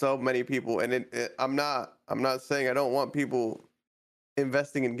just so many people, and I'm not saying I don't want people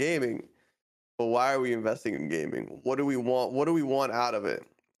investing in gaming, but why are we investing in gaming? What do we want? What do we want out of it?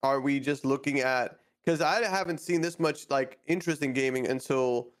 Are we just looking at, because I haven't seen this much like interest in gaming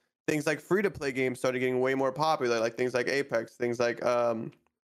until things like free to play games started getting way more popular, like things like Apex, things like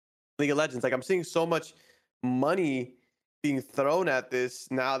League of Legends. Like I'm seeing so much money being thrown at this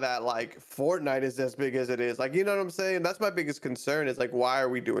now that like Fortnite is as big as it is. Like, you know what I'm saying? That's my biggest concern, is like, why are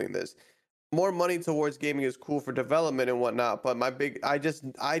we doing this? More money towards gaming is cool for development and whatnot, but I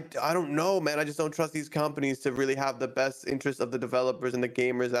don't know, man. I just don't trust these companies to really have the best interest of the developers and the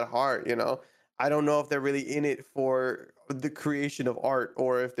gamers at heart, you know? I don't know if they're really in it for the creation of art,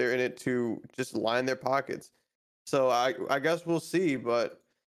 or if they're in it to just line their pockets. So I guess we'll see, but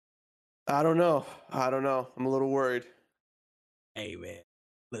I don't know. I'm a little worried. Hey, man,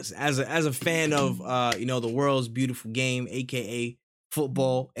 listen, as a fan of the world's beautiful game, aka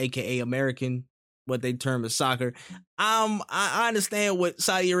football, aka American, what they term as soccer, I understand what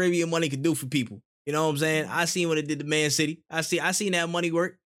Saudi Arabia money can do for people. You know what I'm saying? I seen what it did to Man City. I seen that money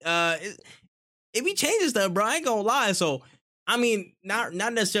work. It be changing stuff, bro. I ain't gonna lie. So I mean, not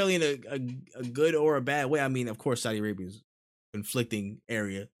necessarily in a good or a bad way. I mean, of course, Saudi Arabia's conflicting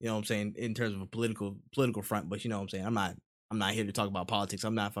area, you know what I'm saying, in terms of a political front, but you know what I'm saying, I'm not here to talk about politics.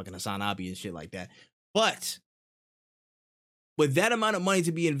 I'm not fucking Hassan Abi and shit like that. But with that amount of money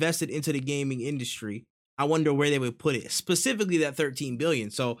to be invested into the gaming industry, I wonder where they would put it, specifically that 13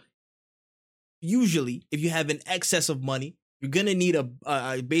 billion. So usually if you have an excess of money, you're gonna need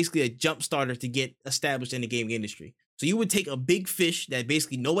basically a jump starter to get established in the gaming industry. So you would take a big fish that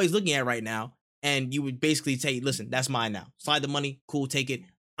basically nobody's looking at right now, and you would basically say, listen, that's mine now. Slide the money, cool, take it.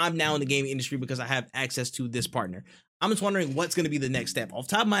 I'm now in the gaming industry because I have access to this partner. I'm just wondering what's going to be the next step. Off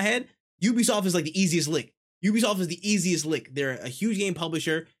the top of my head, Ubisoft is like the easiest lick. They're a huge game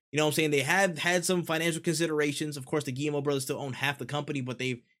publisher. You know what I'm saying? They have had some financial considerations. Of course, the Guillemot brothers still own half the company, but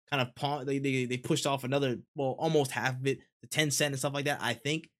they've kind of they pushed off another, well, almost half of it, the Tencent and stuff like that, I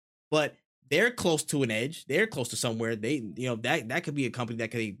think. But they're close to an edge. They're close to somewhere. That could be a company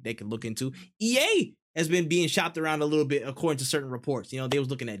that they could look into. EA has been being shopped around a little bit according to certain reports. You know, they was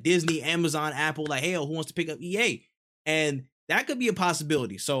looking at Disney, Amazon, Apple, like, hey, who wants to pick up EA? And that could be a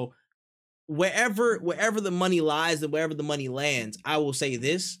possibility. So wherever the money lies and wherever the money lands, I will say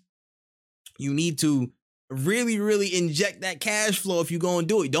this: you need to really, really inject that cash flow if you're going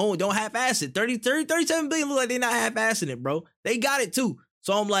to do it. Don't half-ass it. 37 billion look like they're not half-assing it, bro. They got it too.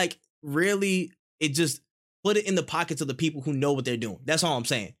 So I'm like, really, it just put it in the pockets of the people who know what they're doing. That's all I'm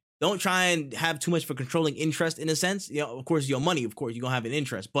saying. Don't try and have too much for controlling interest in a sense. You know, of course, your money, of course, you're going to have an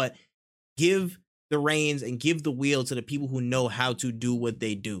interest, but give the reins and give the wheel to the people who know how to do what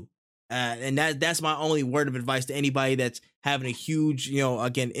they do. And that's my only word of advice to anybody that's having a huge,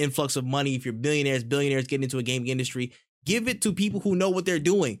 again, influx of money. If you're billionaires getting into a gaming industry, give it to people who know what they're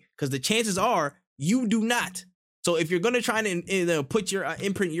doing, because the chances are you do not. So if you're going to try and put your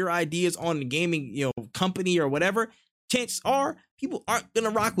imprint your ideas on the gaming, company or whatever, chances are people aren't going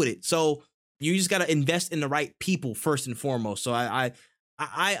to rock with it. So you just got to invest in the right people first and foremost. So I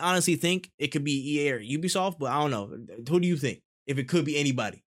honestly think it could be EA or Ubisoft, but I don't know. Who do you think? If it could be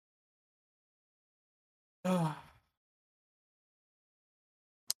anybody? I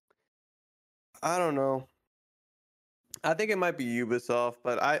don't know. I think it might be Ubisoft,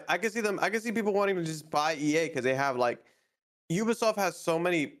 but I can see them. I can see people wanting to just buy EA because they have like, Ubisoft has so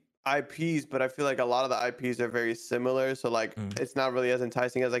many IPs, but I feel like a lot of the IPs are very similar. So like, it's not really as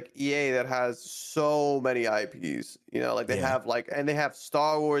enticing as like EA that has so many IPs. Like they have and they have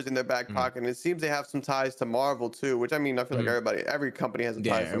Star Wars in their back pocket. And it seems they have some ties to Marvel too, which I mean, I feel like every company has a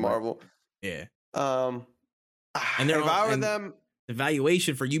ties to Marvel. Yeah. And if I were them, the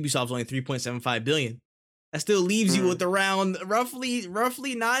valuation for Ubisoft is only $3.75 billion. That still leaves you with around roughly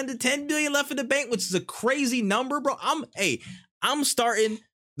 9 to 10 billion left in the bank, which is a crazy number, bro. I'm starting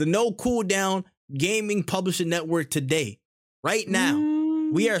the no cooldown gaming publishing network today. Right now,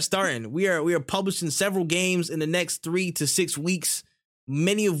 we are starting. We are publishing several games in the next 3 to 6 weeks,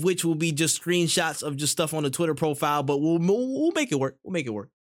 many of which will be just screenshots of just stuff on the Twitter profile. But we'll make it work. We'll make it work.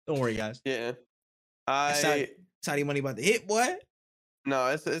 Don't worry, guys. Yeah. Saudi, I Saudi money about to hit, boy. No,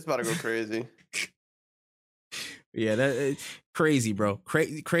 it's about to go crazy. Yeah, it's crazy, bro.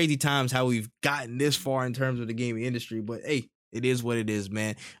 Crazy times how we've gotten this far in terms of the gaming industry. But hey, it is what it is,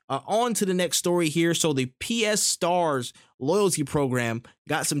 man. On to the next story here. So the PS Stars loyalty program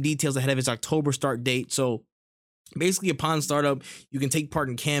got some details ahead of its October start date. So basically, upon startup, you can take part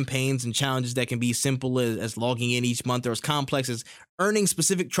in campaigns and challenges that can be simple as logging in each month or as complex as earning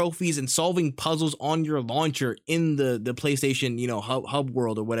specific trophies and solving puzzles on your launcher in the PlayStation, hub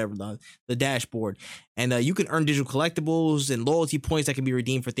world or whatever, the dashboard. And you can earn digital collectibles and loyalty points that can be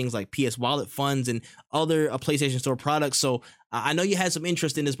redeemed for things like PS Wallet funds and other PlayStation Store products. So I know you had some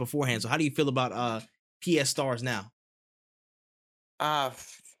interest in this beforehand. So how do you feel about PS Stars now?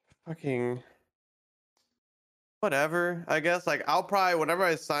 Fucking whatever. I guess like I'll probably whenever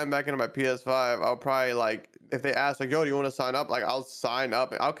I sign back into my PS5, I'll probably like if they ask like, "Yo, do you want to sign up?" Like I'll sign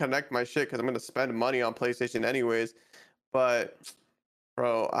up. I'll connect my shit because I'm gonna spend money on PlayStation anyways. But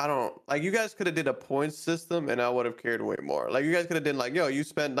bro, I don't like you guys could have did a points system and I would have cared way more. Like you guys could have done like, yo, you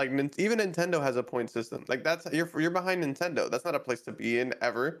spend like even Nintendo has a point system. Like that's you're behind Nintendo. That's not a place to be in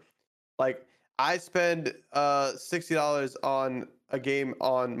ever. Like I spend $60 on a game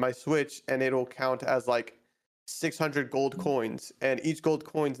on my Switch and it'll count as like 600 gold coins and each gold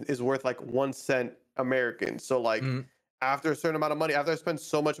coin is worth like 1 cent American. So like after a certain amount of money, after I spend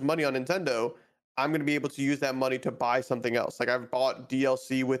so much money on Nintendo, I'm going to be able to use that money to buy something else. Like I've bought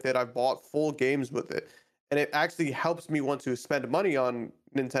DLC with it. I've bought full games with it. And it actually helps me want to spend money on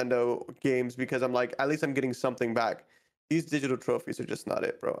Nintendo games because I'm like, at least I'm getting something back. These digital trophies are just not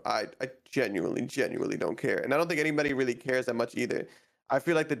it, bro. I genuinely don't care. And I don't think anybody really cares that much either. I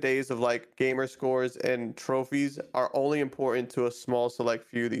feel like the days of like gamer scores and trophies are only important to a small select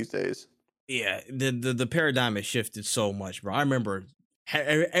few these days. Yeah, the paradigm has shifted so much, bro. I remember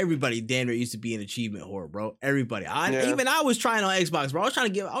everybody damn near used to be an achievement whore, bro. Everybody. Even I was trying on Xbox, bro. I was trying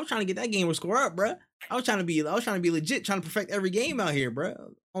to get that gamer score up, bro. I was trying to be legit, trying to perfect every game out here,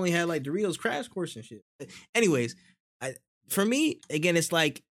 bro. Only had like Doritos Crash Course and shit. Anyways, for me, again, it's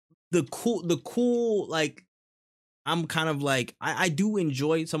like the cool like I'm kind of like I do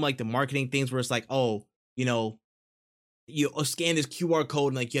enjoy some like the marketing things where it's like, oh, you scan this QR code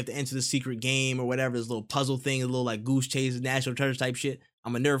and like you have to enter the secret game or whatever, this little puzzle thing, a little like goose chase, national treasure type shit.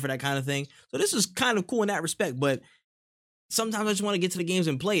 I'm a nerd for that kind of thing. So this is kind of cool in that respect, but sometimes I just want to get to the games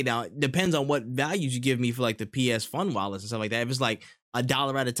and play. Now, it depends on what values you give me for like the PS Fun wallets and stuff like that. If it's like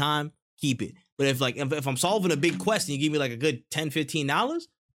 $1 at a time, keep it. But if I'm solving a big quest and you give me like a good $10, $15,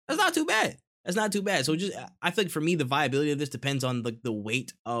 that's not too bad. That's not too bad. So I feel like for me, the viability of this depends on the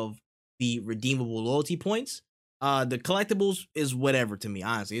weight of the redeemable loyalty points. The collectibles is whatever to me,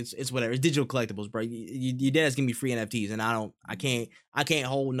 honestly. It's whatever. It's digital collectibles, bro. Your dad's gonna be free NFTs, and I can't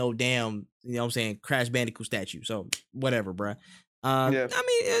hold no damn, what I'm saying, Crash Bandicoot statue. So whatever, bro. Yeah. I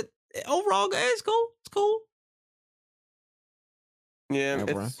mean, overall, it's cool. It's cool.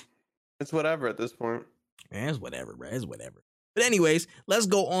 Yeah, it's whatever at this point. Yeah, it's whatever, bro. It's whatever. But anyways, let's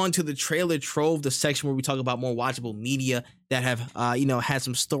go on to the trailer trove, the section where we talk about more watchable media that have, had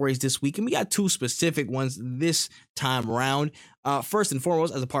some stories this week. And we got two specific ones this time around. First and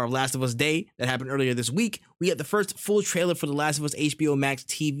foremost, as a part of Last of Us Day that happened earlier this week, we got the first full trailer for the Last of Us HBO Max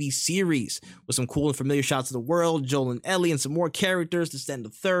TV series with some cool and familiar shots of the world, Joel and Ellie, and some more characters to send the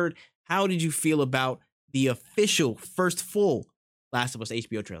third. How did you feel about the official first full Last of Us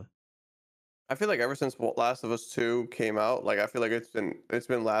HBO trailer? I feel like ever since Last of Us 2 came out, like I feel like it's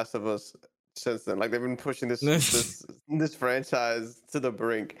been Last of Us since then. Like they've been pushing this this franchise to the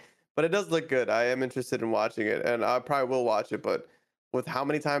brink. But it does look good. I am interested in watching it, and I probably will watch it. But with how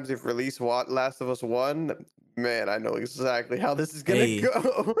many times they've released Last of Us 1, man, I know exactly how this is gonna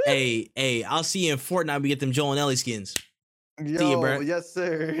go. hey, I'll see you in Fortnite. We get them Joel and Ellie skins. Yo, see you, bro. Yes,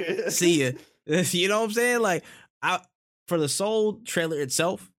 sir. See ya. You know what I'm saying? Like, for the Soul trailer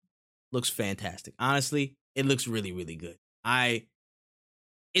itself, looks fantastic. Honestly, it looks really, really good.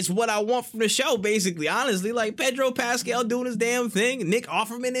 It's what I want from the show, basically. Honestly, like Pedro Pascal doing his damn thing, Nick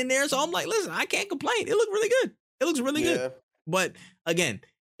Offerman in there. So I'm like, listen, I can't complain. It looked really good. It looks really good. But again,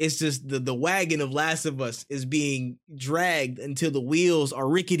 it's just the wagon of Last of Us is being dragged until the wheels are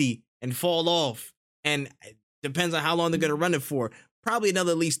rickety and fall off. And it depends on how long they're going to run it for. Probably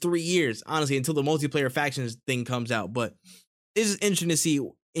another at least 3 years, honestly, until the multiplayer factions thing comes out. But this is interesting to see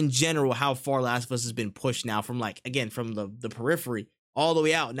in general how far Last of Us has been pushed now from from the periphery all the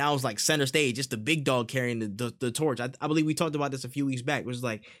way out. Now it's like center stage, just the big dog carrying the torch. I believe we talked about this a few weeks back, which is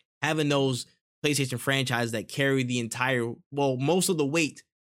like having those PlayStation franchises that carry the entire, most of the weight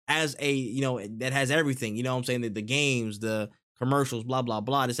as a, that has everything, you know what I'm saying? The games, the commercials, blah, blah,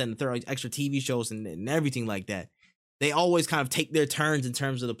 blah, this and the third, like, extra TV shows and everything like that. They always kind of take their turns in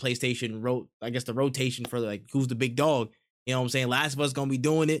terms of the PlayStation the rotation for like who's the big dog. You know what I'm saying? Last of Us gonna be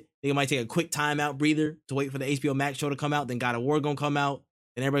doing it. They might take a quick timeout breather to wait for the HBO Max show to come out. Then God of War gonna come out.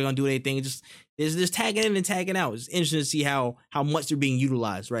 And everybody gonna do their thing. Just there's just tagging in and tagging out. It's interesting to see how much they're being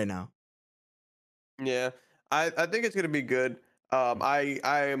utilized right now. Yeah, I think it's gonna be good.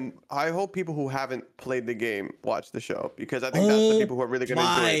 I hope people who haven't played the game watch the show, because I think that's the people who are really gonna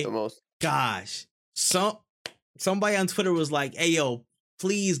enjoy it the most. Gosh, somebody on Twitter was like, "Hey yo,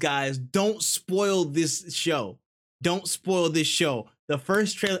 please guys, don't spoil this show. Don't spoil this show." The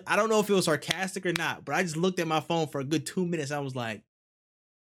first trailer, I don't know if it was sarcastic or not, but I just looked at my phone for a good 2 minutes. I was like,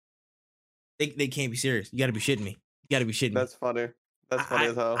 they can't be serious. You got to be shitting me. You got to be shitting me. That's funny. That's funny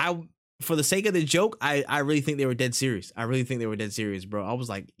as hell. For the sake of the joke, I really think they were dead serious. I really think they were dead serious, bro. I was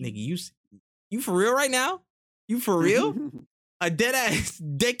like, nigga, you for real right now? You for real? A dead ass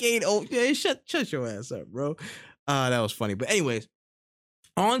decade old. Yeah, shut your ass up, bro. That was funny. But anyways,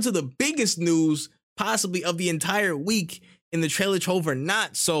 on to the biggest news possibly of the entire week in the trailer trove or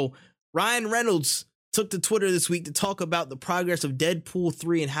not. So Ryan Reynolds took to Twitter this week to talk about the progress of Deadpool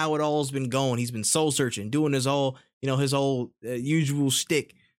 3 and how it all's been going. He's been soul searching, doing his whole usual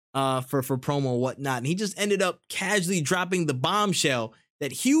shtick for promo and whatnot. And he just ended up casually dropping the bombshell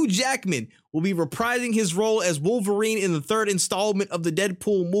that Hugh Jackman will be reprising his role as Wolverine in the third installment of the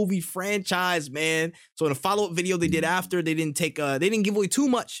Deadpool movie franchise, man. So in a follow-up video they did after, they didn't give away too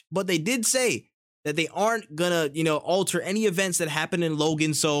much, but they did say that they aren't gonna, alter any events that happened in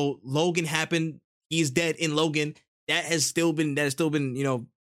Logan. So Logan happened, he's dead in Logan. That has still been,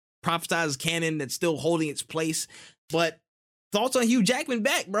 prophesized as canon. That's still holding its place. But thoughts on Hugh Jackman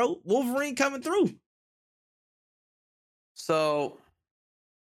back, bro? Wolverine coming through. So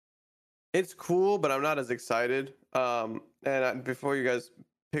it's cool, but I'm not as excited. Before you guys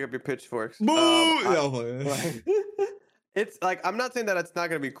pick up your pitchforks, it's like, I'm not saying that it's not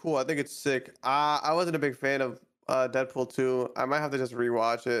gonna be cool. I think it's sick. I wasn't a big fan of Deadpool 2. I might have to just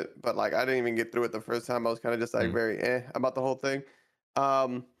rewatch it, but like I didn't even get through it the first time. I was kind of just like very about the whole thing.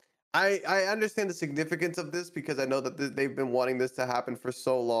 I understand the significance of this because I know that they've been wanting this to happen for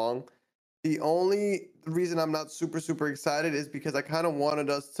so long. The only reason I'm not super excited is because I kind of wanted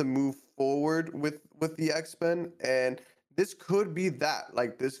us to move forward with the X-Men, and this could be that.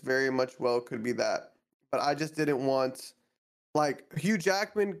 Like, this very much well could be that. But I just didn't want, like, Hugh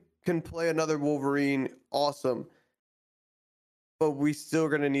Jackman can play another Wolverine, awesome. But we still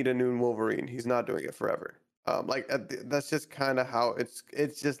gonna need a new Wolverine. He's not doing it forever. That's just kind of how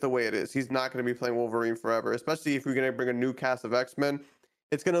it's just the way it is. He's not going to be playing Wolverine forever, especially if we're going to bring a new cast of X-Men.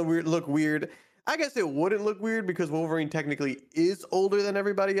 It's going to look weird. I guess it wouldn't look weird because Wolverine technically is older than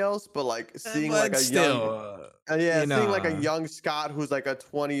everybody else, but like seeing like a young Scott who's like a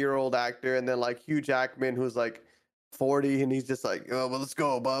 20-year-old actor, and then like Hugh Jackman who's like 40 and he's just like, oh well, let's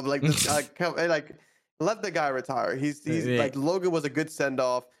go, bub. Like this, like let the guy retire. He's like, Logan was a good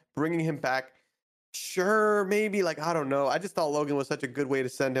send-off. Bringing him back, sure, maybe, like, I don't know. I just thought Logan was such a good way to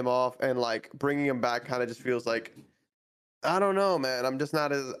send him off, and like bringing him back kind of just feels like, I don't know, man. I'm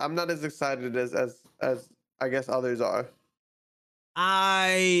not as excited as I guess others are.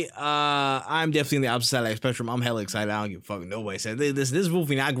 I'm definitely on the opposite side of that spectrum. I'm hella excited. I don't give a fuck. Nobody said this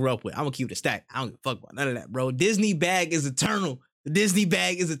Wolverine I grew up with. I'm gonna keep it a stack. I don't give a fuck about none of that, bro. Disney bag is eternal. The Disney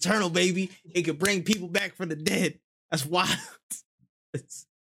bag is eternal, baby. It could bring people back from the dead. That's wild.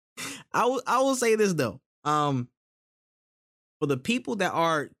 I will say this though. For the people that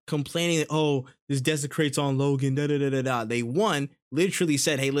are complaining that, oh, this desecrates on Logan, they literally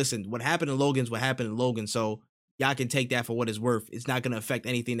said, hey, listen, what happened in Logan's what happened in Logan. So y'all can take that for what it's worth. It's not going to affect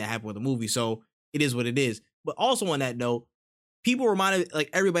anything that happened with the movie. So it is what it is. But also on that note, people reminded,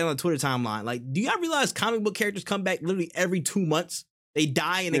 like, everybody on the Twitter timeline, like, do y'all realize comic book characters come back literally every 2 months? They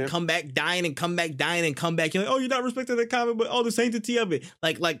die and then come back, dying and come back, dying and come back. You're like, oh, you're not respecting the comic book, the sanctity of it.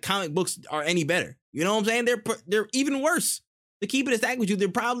 Like comic books are any better. You know what I'm saying? They're even worse. To keep it a stack with you, they're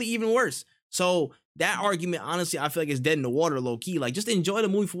probably even worse. So that argument, honestly, I feel like it's dead in the water, low key. Like, just enjoy the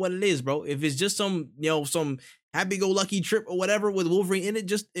movie for what it is, bro. If it's just some happy-go-lucky trip or whatever with Wolverine in it,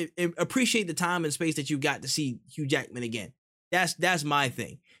 just appreciate the time and space that you got to see Hugh Jackman again. That's my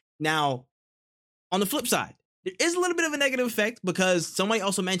thing. Now, on the flip side, there is a little bit of a negative effect because somebody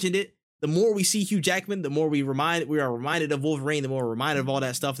also mentioned it. The more we see Hugh Jackman, the more we are reminded of Wolverine, the more we're reminded of all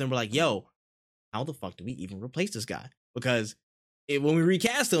that stuff. Then we're like, yo, how the fuck do we even replace this guy? Because when we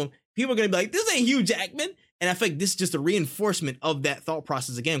recast him, people are going to be like, this ain't Hugh Jackman. And I think this is just a reinforcement of that thought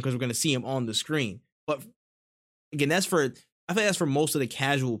process again, because we're going to see him on the screen. But again, I think that's for most of the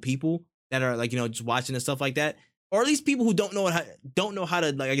casual people that are like, just watching and stuff like that. or at least people who don't know how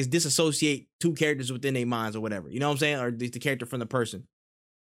to like I guess disassociate two characters within their minds or whatever. You know what I'm saying? Or the character from the person.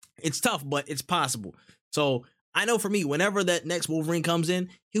 It's tough, but it's possible. So I know for me, whenever that next Wolverine comes in,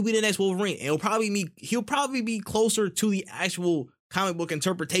 he'll be the next Wolverine. And he'll probably be closer to the actual comic book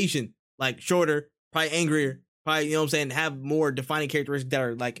interpretation, like shorter, probably angrier, probably, you know what I'm saying, have more defining characteristics that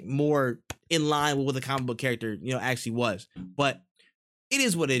are like more in line with what the comic book character, you know, actually was. But it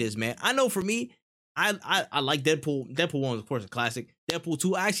is what it is, man. I know for me, I like Deadpool. Deadpool 1 was, of course, a classic. Deadpool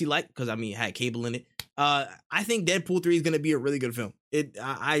 2, I actually like because I mean it had Cable in it. I think Deadpool 3 is gonna be a really good film.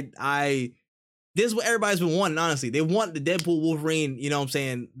 This is what everybody's been wanting, honestly. They want the Deadpool Wolverine, you know what I'm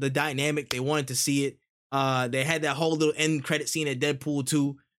saying, the dynamic. They wanted to see it. They had that whole little end credit scene at Deadpool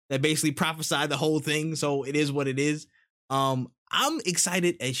 2 that basically prophesied the whole thing. So it is what it is. I'm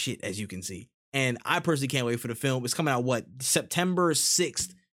excited as shit, as you can see. And I personally can't wait for the film. It's coming out, September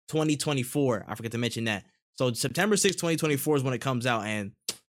 6th, 2024. I forgot to mention that. So September 6th, 2024 is when it comes out.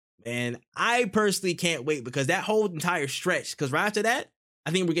 And I personally can't wait because that whole entire stretch, because right after that, I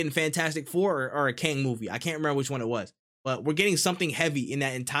think we're getting Fantastic Four or a Kang movie. I can't remember which one it was, but we're getting something heavy in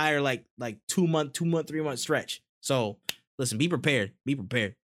that entire like 3 month stretch. So listen, be prepared. Be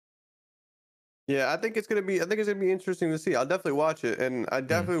prepared. Yeah, I think it's gonna be interesting to see. I'll definitely watch it, and I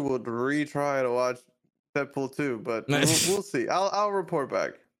definitely would retry to watch Deadpool 2, but we'll see. I'll report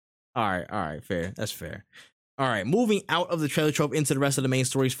back. All right, fair. That's fair. All right, moving out of the trailer trope into the rest of the main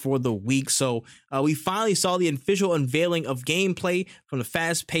stories for the week. So we finally saw the official unveiling of gameplay from the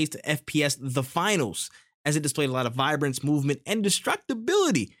fast-paced FPS The Finals, as it displayed a lot of vibrance, movement, and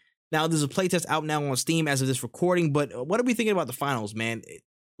destructibility. Now, there's a playtest out now on Steam as of this recording, but what are we thinking about The Finals, man? It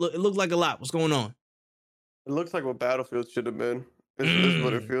looked like a lot. What's going on? It looks like what Battlefield should have been. Is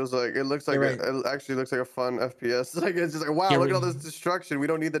what it feels like. It looks like it actually looks like a fun FPS. Like it's just like, wow, look at all this destruction. We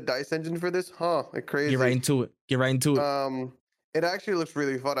don't need the dice engine for this, huh? Like crazy. Get right into it. It actually looks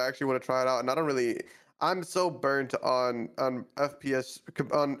really fun. I actually want to try it out, and I'm so burnt on FPS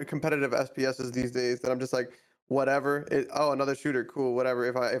on competitive FPSs these days that I'm just like, whatever. Another shooter, cool, whatever.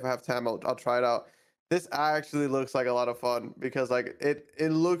 If I have time, I'll try it out. This actually looks like a lot of fun because like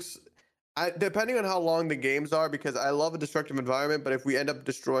it looks. Depending on how long the games are, because I love a destructive environment, but if we end up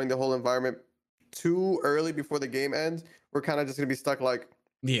destroying the whole environment too early before the game ends, we're kind of just gonna be stuck like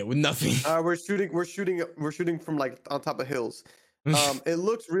with nothing. We're shooting from like on top of hills. It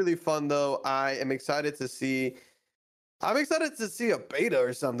looks really fun though. I'm excited to see a beta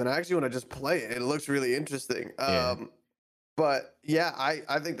or something. I actually want to just play it. It looks really interesting. But yeah,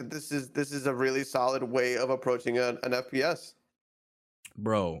 I think that this is a really solid way of approaching an FPS.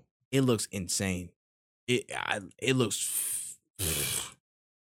 Bro, it looks insane. It looks.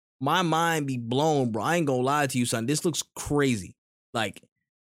 My mind be blown, bro. I ain't gonna lie to you, son. This looks crazy. Like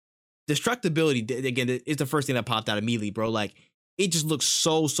destructibility again is the first thing that popped out immediately, bro. Like it just looks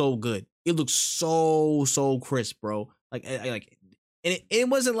so good. It looks so crisp, bro. Like and it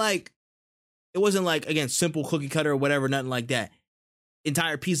wasn't like again simple cookie cutter or whatever, nothing like that.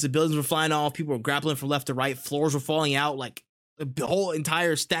 Entire pieces of buildings were flying off. People were grappling from left to right. Floors were falling out. Like the whole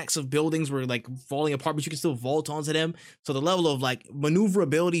entire stacks of buildings were like falling apart, but you can still vault onto them. So the level of like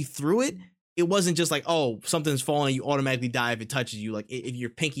maneuverability through it wasn't just like, oh, something's falling and you automatically die if it touches you. Like if your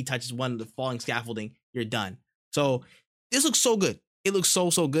pinky touches one of the falling scaffolding, you're done. So this looks so good. It looks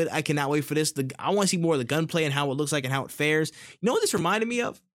so good. I cannot wait for this. I want to see more of the gunplay and how it looks like and how it fares. You know what this reminded me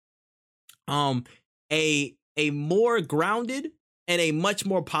of? A more grounded and a much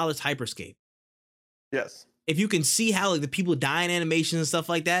more polished Hyperscape. Yes. If you can see how like the people die in animations and stuff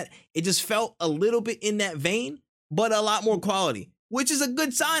like that, it just felt a little bit in that vein, but a lot more quality, which is a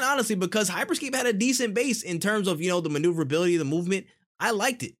good sign, honestly, because Hyperscape had a decent base in terms of, you know, the maneuverability, the movement. I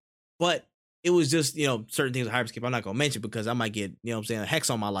liked it, but it was just, you know, certain things with Hyperscape I'm not going to mention because I might get, you know what I'm saying, a hex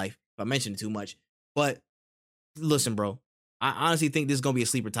on my life if I mention it too much. But listen, bro, I honestly think this is going to be a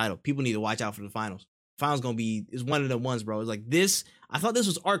sleeper title. People need to watch out for the finals. Finals gonna be is one of the ones, bro. It's like this. I thought this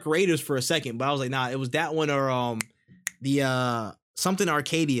was Arc Raiders for a second, but I was like, nah, it was that one or the something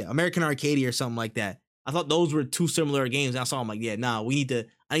Arcadia, American Arcadia or something like that. I thought those were two similar games. And I saw them like, yeah, nah, I need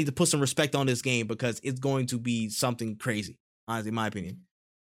to put some respect on this game because it's going to be something crazy. Honestly, in my opinion.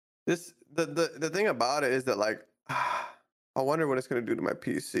 The thing about it is that like I wonder what it's gonna do to my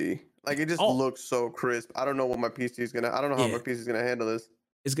PC. Like it just looks so crisp. I don't know what my PC is gonna. I don't know how my PC is gonna handle this.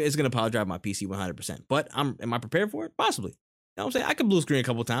 It's going to power drive my PC 100%. But am I prepared for it? Possibly. You know what I'm saying? I can blue screen a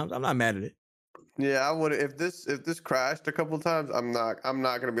couple times. I'm not mad at it. Yeah, I would. If this crashed a couple times, I'm not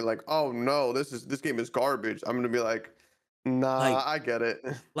gonna be like, oh no, this game is garbage. I'm gonna be like, nah, like, I get it.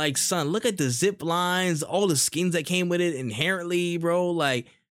 Like, son, look at the zip lines, all the skins that came with it inherently, bro. Like,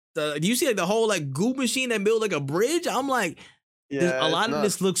 do you see like the whole like goo machine that built like a bridge? I'm like, a Yeah, it's lot of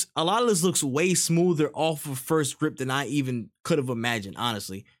this nuts. looks way smoother off of first grip than I even could have imagined.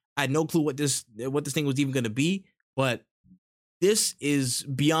 Honestly, I had no clue what this thing was even going to be, but this is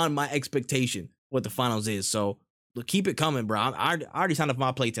beyond my expectation what the finals is. So look, keep it coming, bro. I already signed up for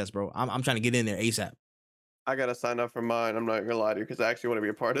my playtest, bro. I'm trying to get in there ASAP. I gotta sign up for mine. I'm not gonna lie to you because I actually want to be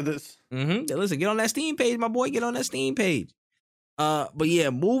a part of this. Listen, get on that Steam page, my boy. Get on that Steam page. But yeah,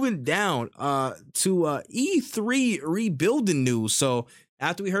 moving down to E3 rebuilding news. So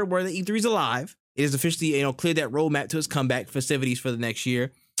after we heard word that E3 is alive, it is officially cleared that roadmap to its comeback festivities for the next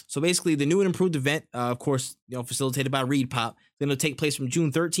year. So basically, the new and improved event, of course, facilitated by ReedPop, going to take place from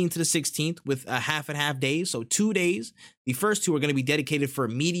June 13th to the 16th with a half and half days. So 2 days. The first two are going to be dedicated for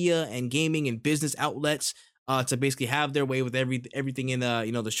media and gaming and business outlets. To basically have their way with everything in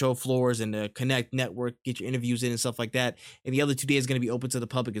the show floors and the Connect network, get your interviews in and stuff like that. And the other 2 days is going to be open to the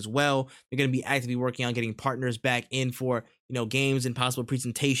public as well. They're going to be actively working on getting partners back in for games and possible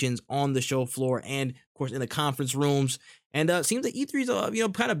presentations on the show floor and of course in the conference rooms. And it seems like E3 is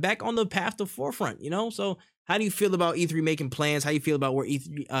kind of back on the path to forefront. So how do you feel about E3 making plans? How do you feel about where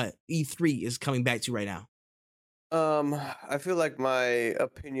E3 is coming back to right now? I feel like my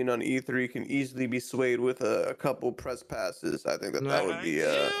opinion on E3 can easily be swayed with a couple press passes. I think that would be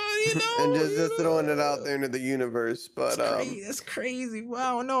and just throwing it out there into the universe. But that's crazy.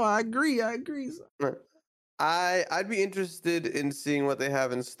 Wow, no, I agree. I'd be interested in seeing what they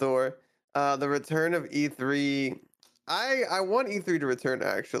have in store. The return of E3. I want E3 to return.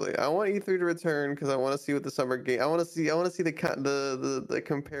 Actually, I want E3 to return because I want to see what the summer game. I want to see the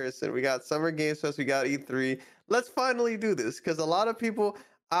comparison. We got Summer Games Fest. We got E3. Let's finally do this because a lot of people.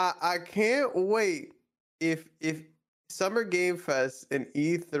 I can't wait if Summer Game Fest and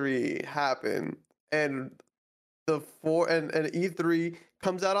E3 happen and and E3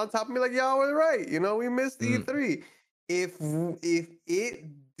 comes out on top of me like y'all were right. We missed E3. If it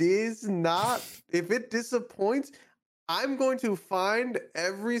does not, if it disappoints, I'm going to find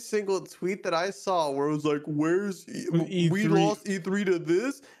every single tweet that I saw where it was like, "Where's we lost E3 to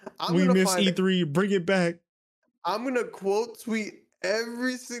this?" We miss E3. Bring it back. I'm gonna quote tweet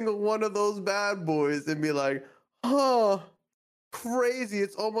every single one of those bad boys and be like, "Huh, crazy."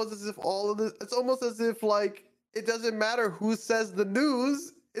 It's almost as if all of this. It's almost as if like it doesn't matter who says the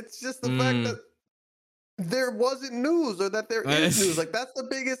news. It's just the fact that there wasn't news or that there is news. Like that's the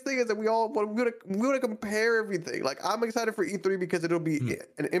biggest thing is that we're gonna compare everything. Like I'm excited for E3 because it'll be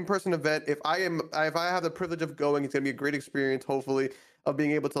an in-person event. If I have the privilege of going, it's gonna be a great experience, hopefully, of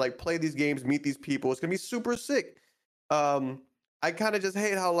being able to like play these games, meet these people. It's gonna be super sick. I kind of just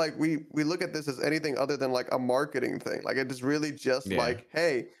hate how like we look at this as anything other than like a marketing thing. Like it is really just like,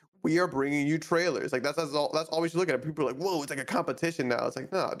 hey, we are bringing you trailers. Like that's all we should look at. People are like, whoa, it's like a competition now. It's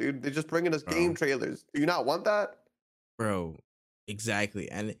like, no, dude, they're just bringing us game trailers. Do you not want that? Bro, exactly.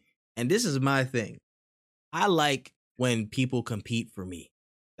 And this is my thing. I like when people compete for me.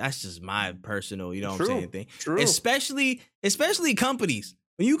 That's just my personal, what I'm saying, thing. True. Especially companies.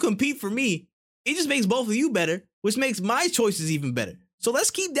 When you compete for me, it just makes both of you better, which makes my choices even better. So let's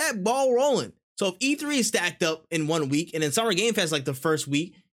keep that ball rolling. So if E3 is stacked up in 1 week and then Summer Game Fest like the first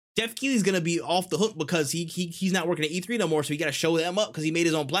week, Jeff Keighley's gonna be off the hook because he's not working at E3 no more, so he gotta show them up because he made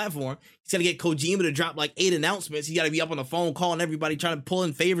his own platform. He's gotta get Kojima to drop like 8 announcements. He gotta be up on the phone calling everybody, trying to pull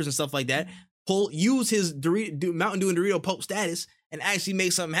in favors and stuff like that. Use his Mountain Dew and Dorito Pope status and actually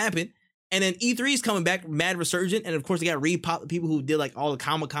make something happen. And then E3 is coming back mad resurgent, and of course they got ReedPop, the people who did like all the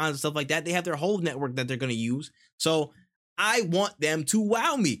Comic Cons and stuff like that. They have their whole network that they're gonna use. So I want them to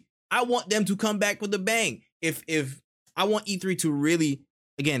wow me. I want them to come back with a bang. If I want E3 to really,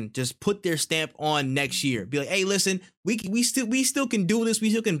 again, just put their stamp on next year. Be like, hey, listen, we still can do this.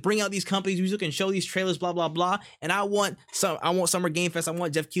 We still can bring out these companies. We still can show these trailers, blah blah blah. And I want Summer Game Fest. I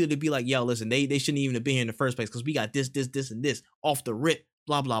want Jeff Keighley to be like, yo, listen, they shouldn't even have been here in the first place because we got this, and this off the rip,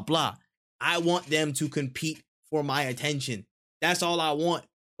 blah blah blah. I want them to compete for my attention. That's all I want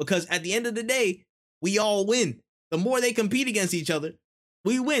because at the end of the day, we all win. The more they compete against each other,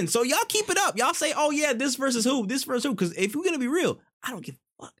 we win. So y'all keep it up. Y'all say, oh yeah, this versus who? Because if we're gonna be real, I don't give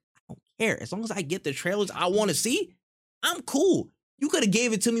a fuck. I don't care. As long as I get the trailers I want to see, I'm cool. You could have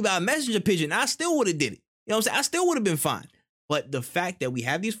gave it to me by a messenger pigeon. I still would have did it. You know what I'm saying? I still would have been fine. But the fact that we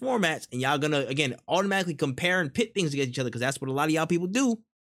have these formats and y'all gonna, again, automatically compare and pit things against each other, because that's what a lot of y'all people do,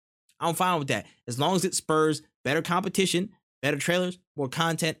 I'm fine with that. As long as it spurs better competition, better trailers, more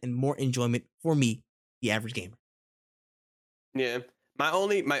content, and more enjoyment for me, the average gamer. Yeah. My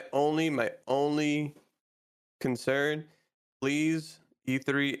only concern, please,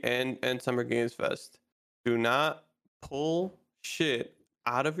 E3 and Summer Games Fest, do not pull shit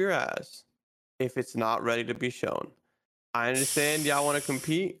out of your ass if it's not ready to be shown. I understand y'all want to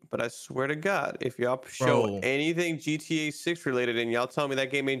compete, but I swear to God, if y'all show Bro, anything GTA 6 related and y'all tell me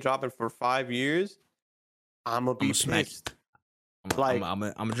that game ain't dropping for 5 years, I'm gonna I'm be gonna smack you. pissed. Like I'm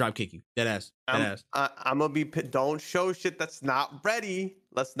gonna drop kick you. Dead ass. Dead ass. I'm gonna be don't show shit that's not ready.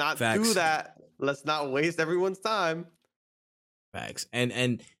 Let's not do Facts. that. Let's not waste everyone's time. Facts.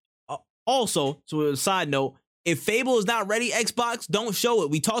 And also, so a side note, if Fable is not ready, Xbox, don't show it.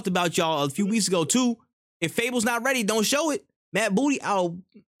 We talked about y'all a few weeks ago too. If Fable's not ready, don't show it. Matt Booty, I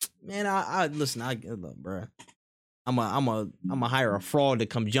listen, look, bro. I'm a hire a fraud to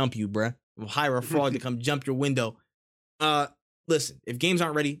come jump you, bro. I'm hire a fraud to come jump your window. Listen, if games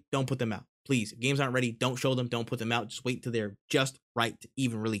aren't ready, don't put them out. Please, if games aren't ready, don't show them, don't put them out. Just wait till they're just right to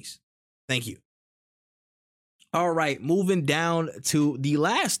even release. Thank you. All right, moving down to the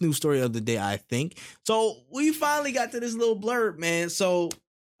last news story of the day, I think. So we finally got to this little blurb, man. So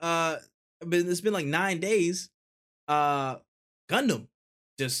it's been like 9 days. Gundam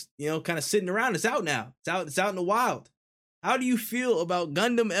just, kind of sitting around. It's out now. It's out in the wild. How do you feel about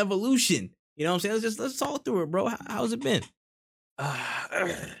Gundam Evolution? You know what I'm saying? Let's talk through it, bro. How's it been?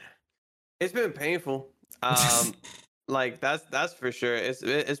 It's been painful. Like that's for sure.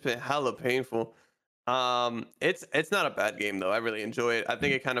 It's been hella painful. It's not a bad game though. I really enjoy it. I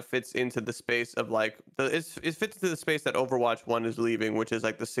think it kind of fits into the space of like it fits into the space that Overwatch 1 is leaving, which is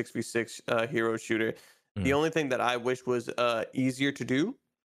like the 6v6 hero shooter. The only thing that I wish was easier to do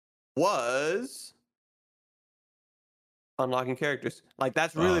was unlocking characters. Like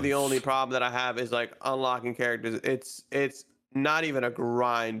that's really the only problem that I have is like unlocking characters. It's not even a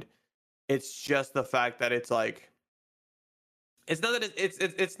grind. It's just the fact that it's like it's not that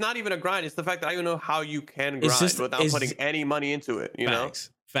it's not even a grind. It's the fact that I don't know how you can grind without putting any money into it. You know,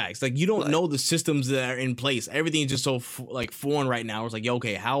 facts. Like you don't know the systems that are in place. Everything's just so foreign right now. It's like,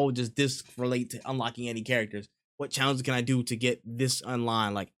 okay, how does this relate to unlocking any characters? What challenges can I do to get this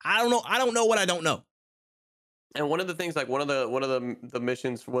online? Like I don't know. I don't know what I don't know. And one of the things, like one of the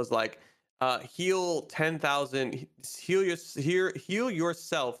missions was like heal 10,000, heal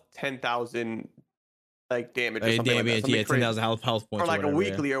yourself 10,000 like damage or something like that. Something 10,000 health points or like a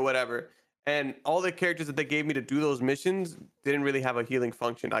weekly or whatever. And all the characters that they gave me to do those missions didn't really have a healing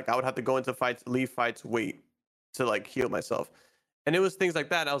function. Like I would have to go into fights, leave fights, wait to like heal myself. And it was things like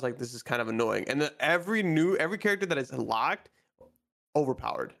that. I was like, this is kind of annoying. And then every character that is locked,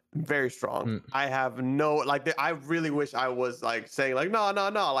 overpowered, very strong. I have no like. I really wish I was like saying like no.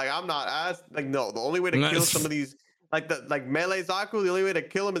 Like I'm not as like no. The only way to kill some of these like melee Zaku, the only way to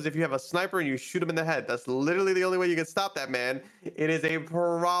kill him is if you have a sniper and you shoot him in the head. That's literally the only way you can stop that man. It is a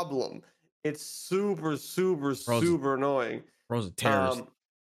problem. It's super annoying. Bro's a terrorist.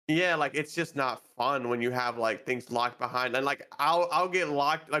 Yeah, like it's just not fun when you have like things locked behind. And like I'll get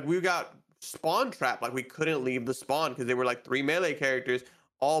locked. Like we got spawn trap. Like we couldn't leave the spawn because they were like 3 melee characters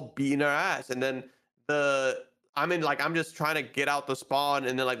all beating our ass. And then I'm just trying to get out the spawn,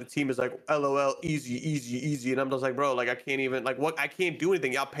 and then like the team is like, LOL, easy. And I'm just like, bro, like I can't even I can't do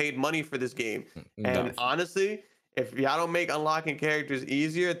anything. Y'all paid money for this game. And honestly, if y'all don't make unlocking characters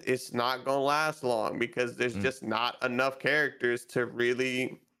easier, it's not gonna last long because there's just not enough characters to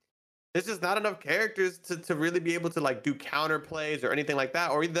really. There's just not enough characters to really be able to like do counter plays or anything like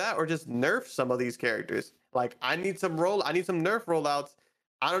that, or either that or just nerf some of these characters. Like I need some nerf rollouts.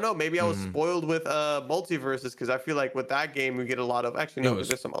 I don't know. Maybe I was spoiled with multiverses because I feel like with that game we get a lot of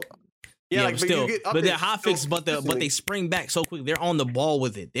there's some. Yeah, like, but they're hot fixes, but they spring back so quick. They're on the ball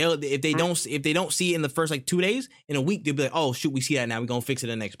with it. If they don't see it in the first like 2 days, in a week they'll be like, oh shoot, we see that now. We're gonna fix it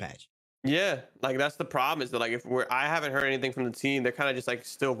in the next patch. Yeah, like that's the problem is that like I haven't heard anything from the team. They're kind of just like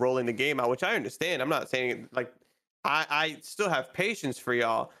still rolling the game out, which I understand. I'm not saying like I still have patience for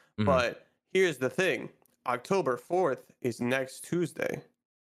y'all, but here's the thing: October 4th is next Tuesday.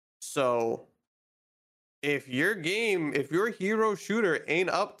 So if your hero shooter ain't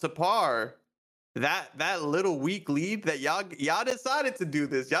up to par, that little week lead that y'all decided to do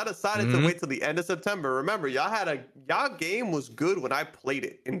this. Y'all decided to wait till the end of September. Remember, y'all game was good when I played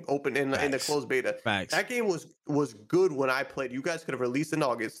it in the closed beta. Facts. That game was good when I played. You guys could have released in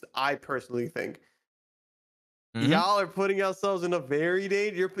August. I personally think. Y'all are putting yourselves in a very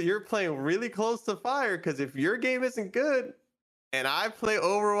dangerous. You're playing really close to fire because if your game isn't good, and I play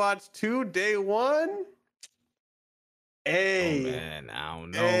Overwatch 2 day one. Hey, man, I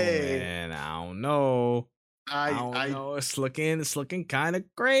don't know, man. I don't know. I don't know. It's looking kind of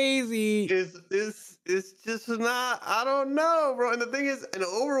crazy. It's just not. I don't know, bro. And the thing is, in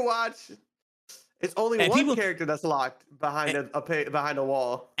Overwatch, It's only And one character that's locked behind behind a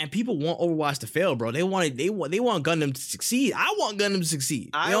wall. And people want Overwatch to fail, bro. They want Gundam to succeed. I want Gundam to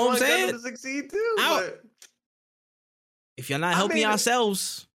succeed. You know what I'm saying? I want Gundam to succeed too. But if you're not helping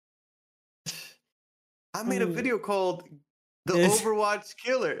yourselves, I made a video called "The Overwatch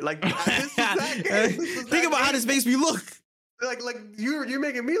Killer." Like this is that game. Think about how this makes me look. Like you're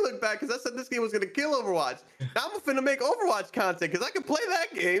making me look bad because I said this game was gonna kill Overwatch. Now I'm finna make Overwatch content because I can play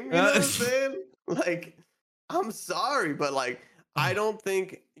that game. You know what I'm saying? Like, I'm sorry, but like, I don't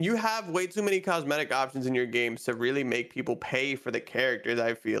think you have way too many cosmetic options in your games to really make people pay for the characters.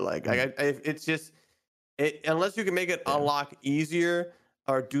 I feel like, it's just unless you can make it unlock easier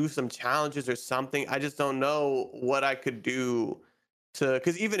or do some challenges or something. I just don't know what I could do to,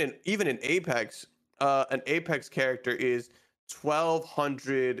 because even in Apex, an Apex character is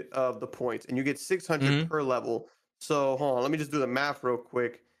 1,200 of the points, and you get 600 per level. So hold on, let me just do the math real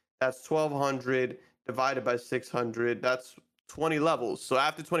quick. That's 1,200 divided by 600. That's 20 levels. So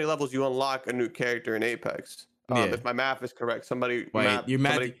after 20 levels, you unlock a new character in Apex. If my math is correct,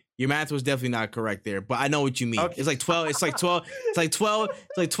 your math was definitely not correct there, but I know what you mean. Okay. It's like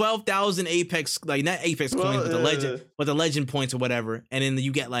 12,000 Apex, like not Apex coins, but the legend points or whatever, and then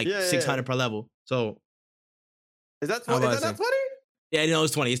you get like 600 per level. So is that 20? Is that not 20? Yeah, no,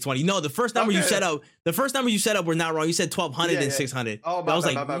 it's 20. It's 20. No, the first number you set up, were not wrong. You said 1,200 and 600. Oh, I was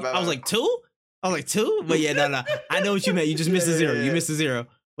like 2? I was like 2? But yeah, no. I know what you meant. You just missed a zero. You missed a zero.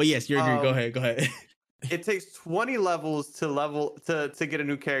 But yes, you're agreed. Go ahead. It takes 20 levels to get a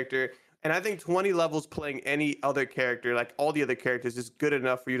new character. And I think 20 levels playing any other character, like all the other characters, is good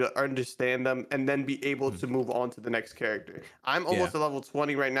enough for you to understand them and then be able to move on to the next character. I'm almost at level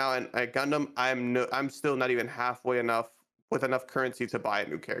 20 right now, and at Gundam, I'm still not even halfway with enough currency to buy a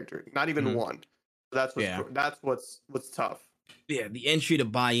new character. Not even one. So that's what's tough. Yeah, the entry to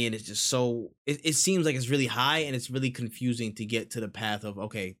buy in is just so it seems like it's really high, and it's really confusing to get to the path of,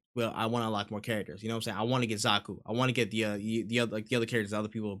 okay, well, I want to unlock more characters. You know what I'm saying? I want to get Zaku. I want to get the other characters that other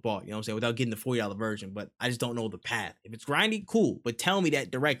people have bought. You know what I'm saying? Without getting the $40 version, but I just don't know the path. If it's grindy, cool, but tell me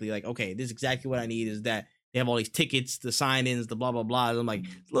that directly. Like, okay, this is exactly what I need. Is that they have all these tickets, the sign-ins, the blah blah blah. I'm like,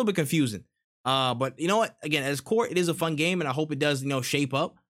 it's a little bit confusing. But you know what? Again, as core, it is a fun game, and I hope it does, shape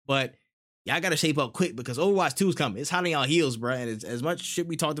up. But y'all gotta shape up quick because Overwatch 2 is coming. It's hot on y'all heels, bro. And as much shit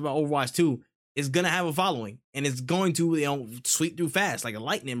we talked about Overwatch 2, it's gonna have a following, and it's going to sweep through fast like a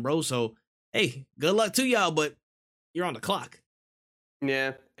lightning, bro. So hey, good luck to y'all, but you're on the clock.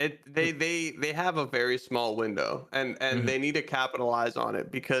 Yeah, they have a very small window, and they need to capitalize on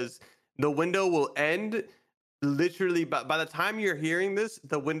it because the window will end literally by the time you're hearing this.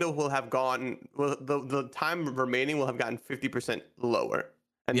 The window will have gone. Well, the time remaining will have gotten 50% lower.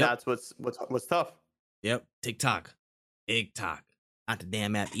 And that's what's tough. Yep. TikTok. Not the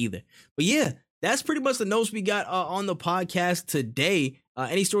damn app either. But yeah, that's pretty much the notes we got on the podcast today.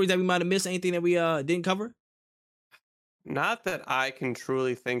 Any stories that we might have missed? Anything that we didn't cover? Not that I can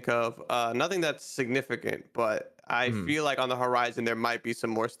truly think of. Nothing that's significant, but I feel like on the horizon there might be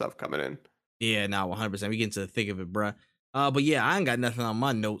some more stuff coming in. Yeah, 100%. We get into the thick of it, bruh. But yeah, I ain't got nothing on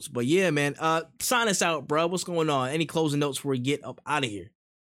my notes. But yeah, man, sign us out, bruh. What's going on? Any closing notes before we get up out of here?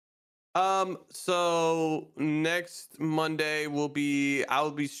 So next Monday I will be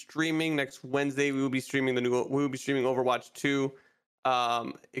streaming. Next Wednesday we will be streaming Overwatch 2.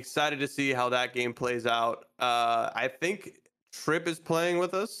 Excited to see how that game plays out. I think Trip is playing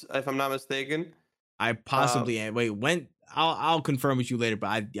with us, if I'm not mistaken. I possibly am. Wait, when? I'll confirm with you later,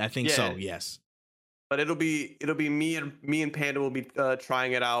 but I think so. Yes. But it'll be me and Panda will be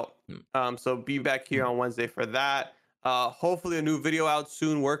trying it out. So be back here on Wednesday for that. Hopefully a new video out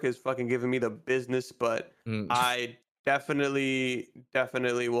soon. Work is fucking giving me the business, but I definitely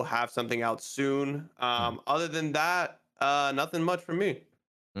will have something out soon. Other than that, nothing much from me.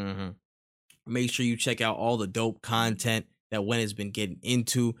 Make sure you check out all the dope content that Wen has been getting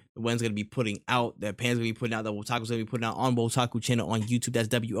into, that Wen's gonna be putting out, that Pan's gonna be putting out, that Wotaku's gonna be putting out on Wotaku channel on YouTube. That's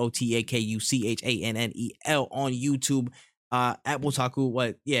WOTAKUCHANNEL on YouTube. At Wotaku,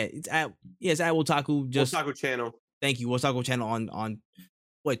 what? Yeah, it's at Wotaku. Just Wotaku channel. Thank you, Wotaku channel on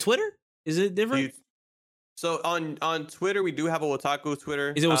what, Twitter? Is it different? So on Twitter, we do have a Wotaku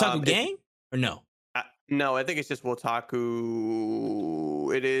Twitter. Is it Wotaku Gang or no? No, I think it's just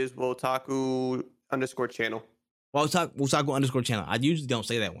Wotaku. It is Wotaku_channel. Wotaku _channel. I usually don't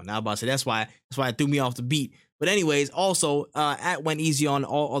say that one. Now I'm about to say that's why it threw me off the beat. But anyways, also at Went Easy on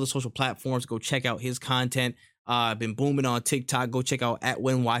all the social platforms. Go check out his content. Been booming on TikTok. Go check out at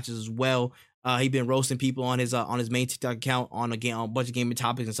Wen Watches as well. He been roasting people on his main TikTok account on a bunch of gaming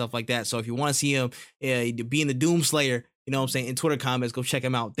topics and stuff like that. So if you want to see him being the Doomslayer, you know what I'm saying, in Twitter comments, go check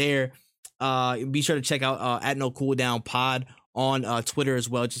him out there. Be sure to check out at No Cooldown Pod on Twitter as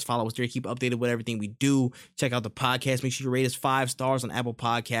well. Just follow us there. Keep updated with everything we do. Check out the podcast. Make sure you rate us 5 stars on Apple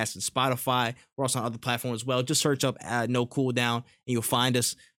Podcasts and Spotify. We're also on other platforms as well. Just search up No Cooldown and you'll find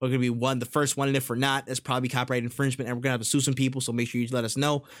us. We're going to be the first one. And if we're not, that's probably copyright infringement. And we're going to have to sue some people. So make sure you let us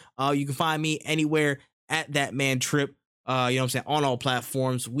know. You can find me anywhere at That Man Trip. You know what I'm saying? On all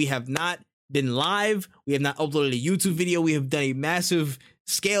platforms. We have not been live. We have not uploaded a YouTube video. We have done a massive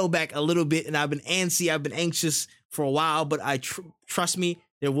scale back a little bit. And I've been antsy. I've been anxious for a while, but I trust me,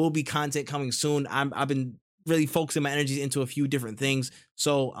 there will be content coming soon. I've been really focusing my energies into a few different things,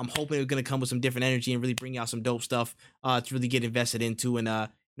 so I'm hoping it's gonna come with some different energy and really bring out some dope stuff to really get invested into and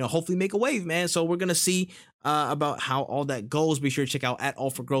hopefully make a wave, man. So we're gonna see about how all that goes. Be sure to check out at All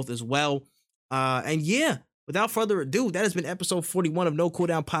for Growth as well. And yeah, without further ado, that has been episode 41 of No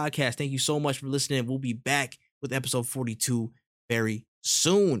Cooldown Podcast. Thank you so much for listening. We'll be back with episode 42 very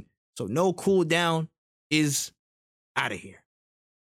soon. So No Cooldown is out of here.